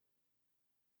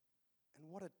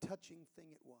 And what a touching thing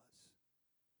it was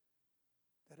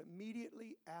that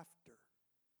immediately after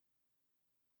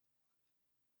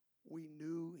we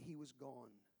knew he was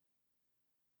gone,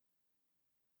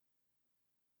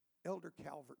 Elder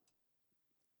Calvert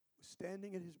was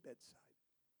standing at his bedside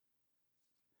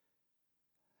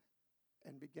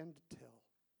and began to tell,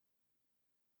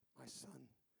 my son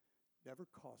never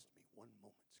caused me one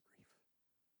moment's grief.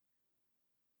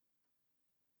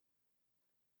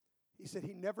 He said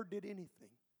he never did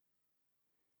anything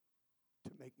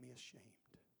to make me ashamed.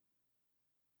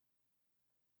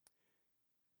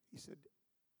 He said,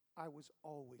 I was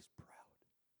always proud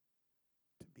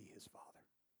to be his father.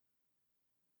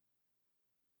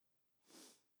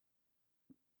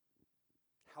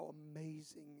 How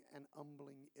amazing and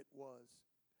humbling it was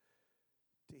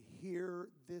to hear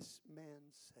this man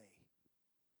say,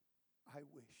 I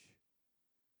wish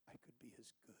I could be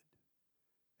as good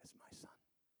as my son.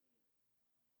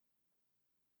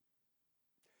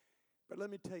 But let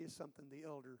me tell you something, the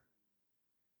elder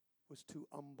was too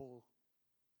humble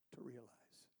to realize.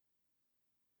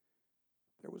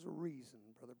 There was a reason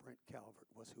Brother Brent Calvert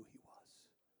was who he was.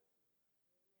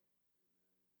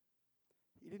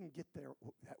 He didn't get there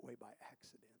that way by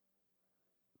accident.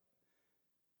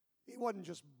 He wasn't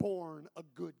just born a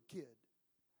good kid,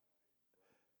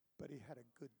 but he had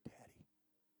a good daddy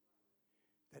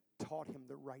that taught him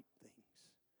the right things,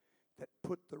 that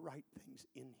put the right things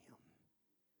in him.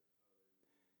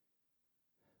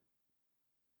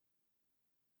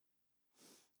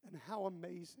 And how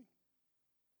amazing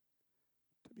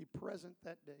to be present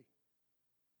that day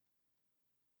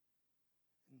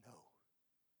and know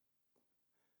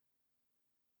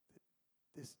that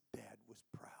this dad was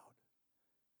proud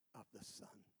of the son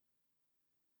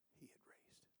he had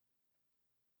raised.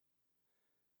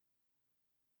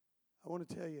 I want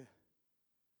to tell you,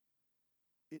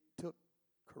 it took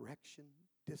correction,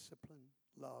 discipline,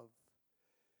 love.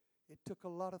 It took a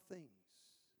lot of things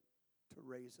to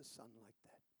raise a son like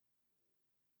that.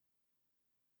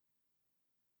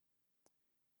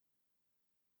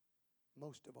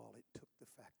 Most of all, it took the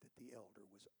fact that the elder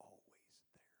was always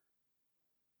there.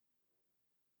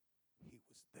 He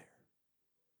was there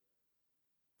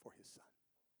for his son.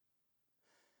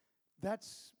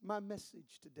 That's my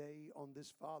message today on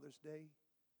this Father's Day.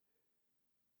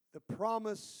 The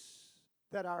promise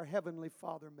that our Heavenly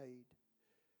Father made,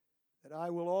 that I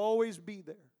will always be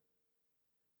there,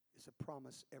 is a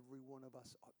promise every one of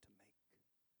us ought to make.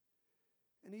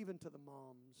 And even to the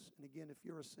moms, and again, if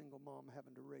you're a single mom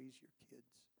having to raise your kids,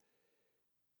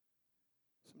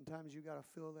 sometimes you got to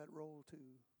fill that role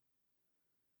too.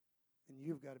 And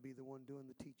you've got to be the one doing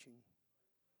the teaching.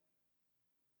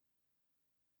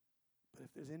 But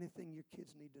if there's anything your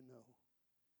kids need to know,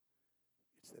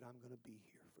 it's that I'm going to be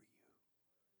here for you.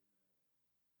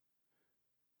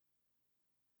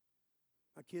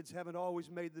 My kids haven't always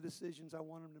made the decisions I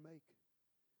want them to make.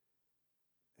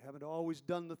 They haven't always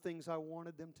done the things I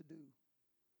wanted them to do.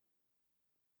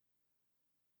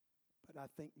 But I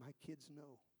think my kids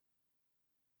know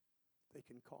they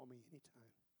can call me anytime.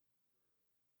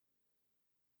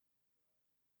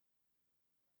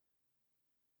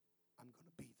 I'm going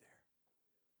to be there.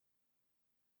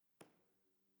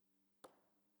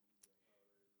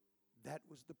 That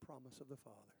was the promise of the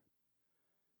Father.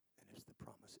 And it's the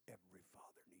promise every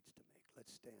father needs to make.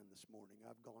 Let's stand this morning.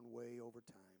 I've gone way over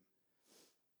time.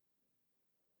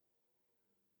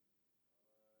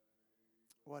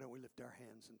 Why don't we lift our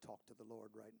hands and talk to the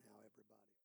Lord right now, everybody?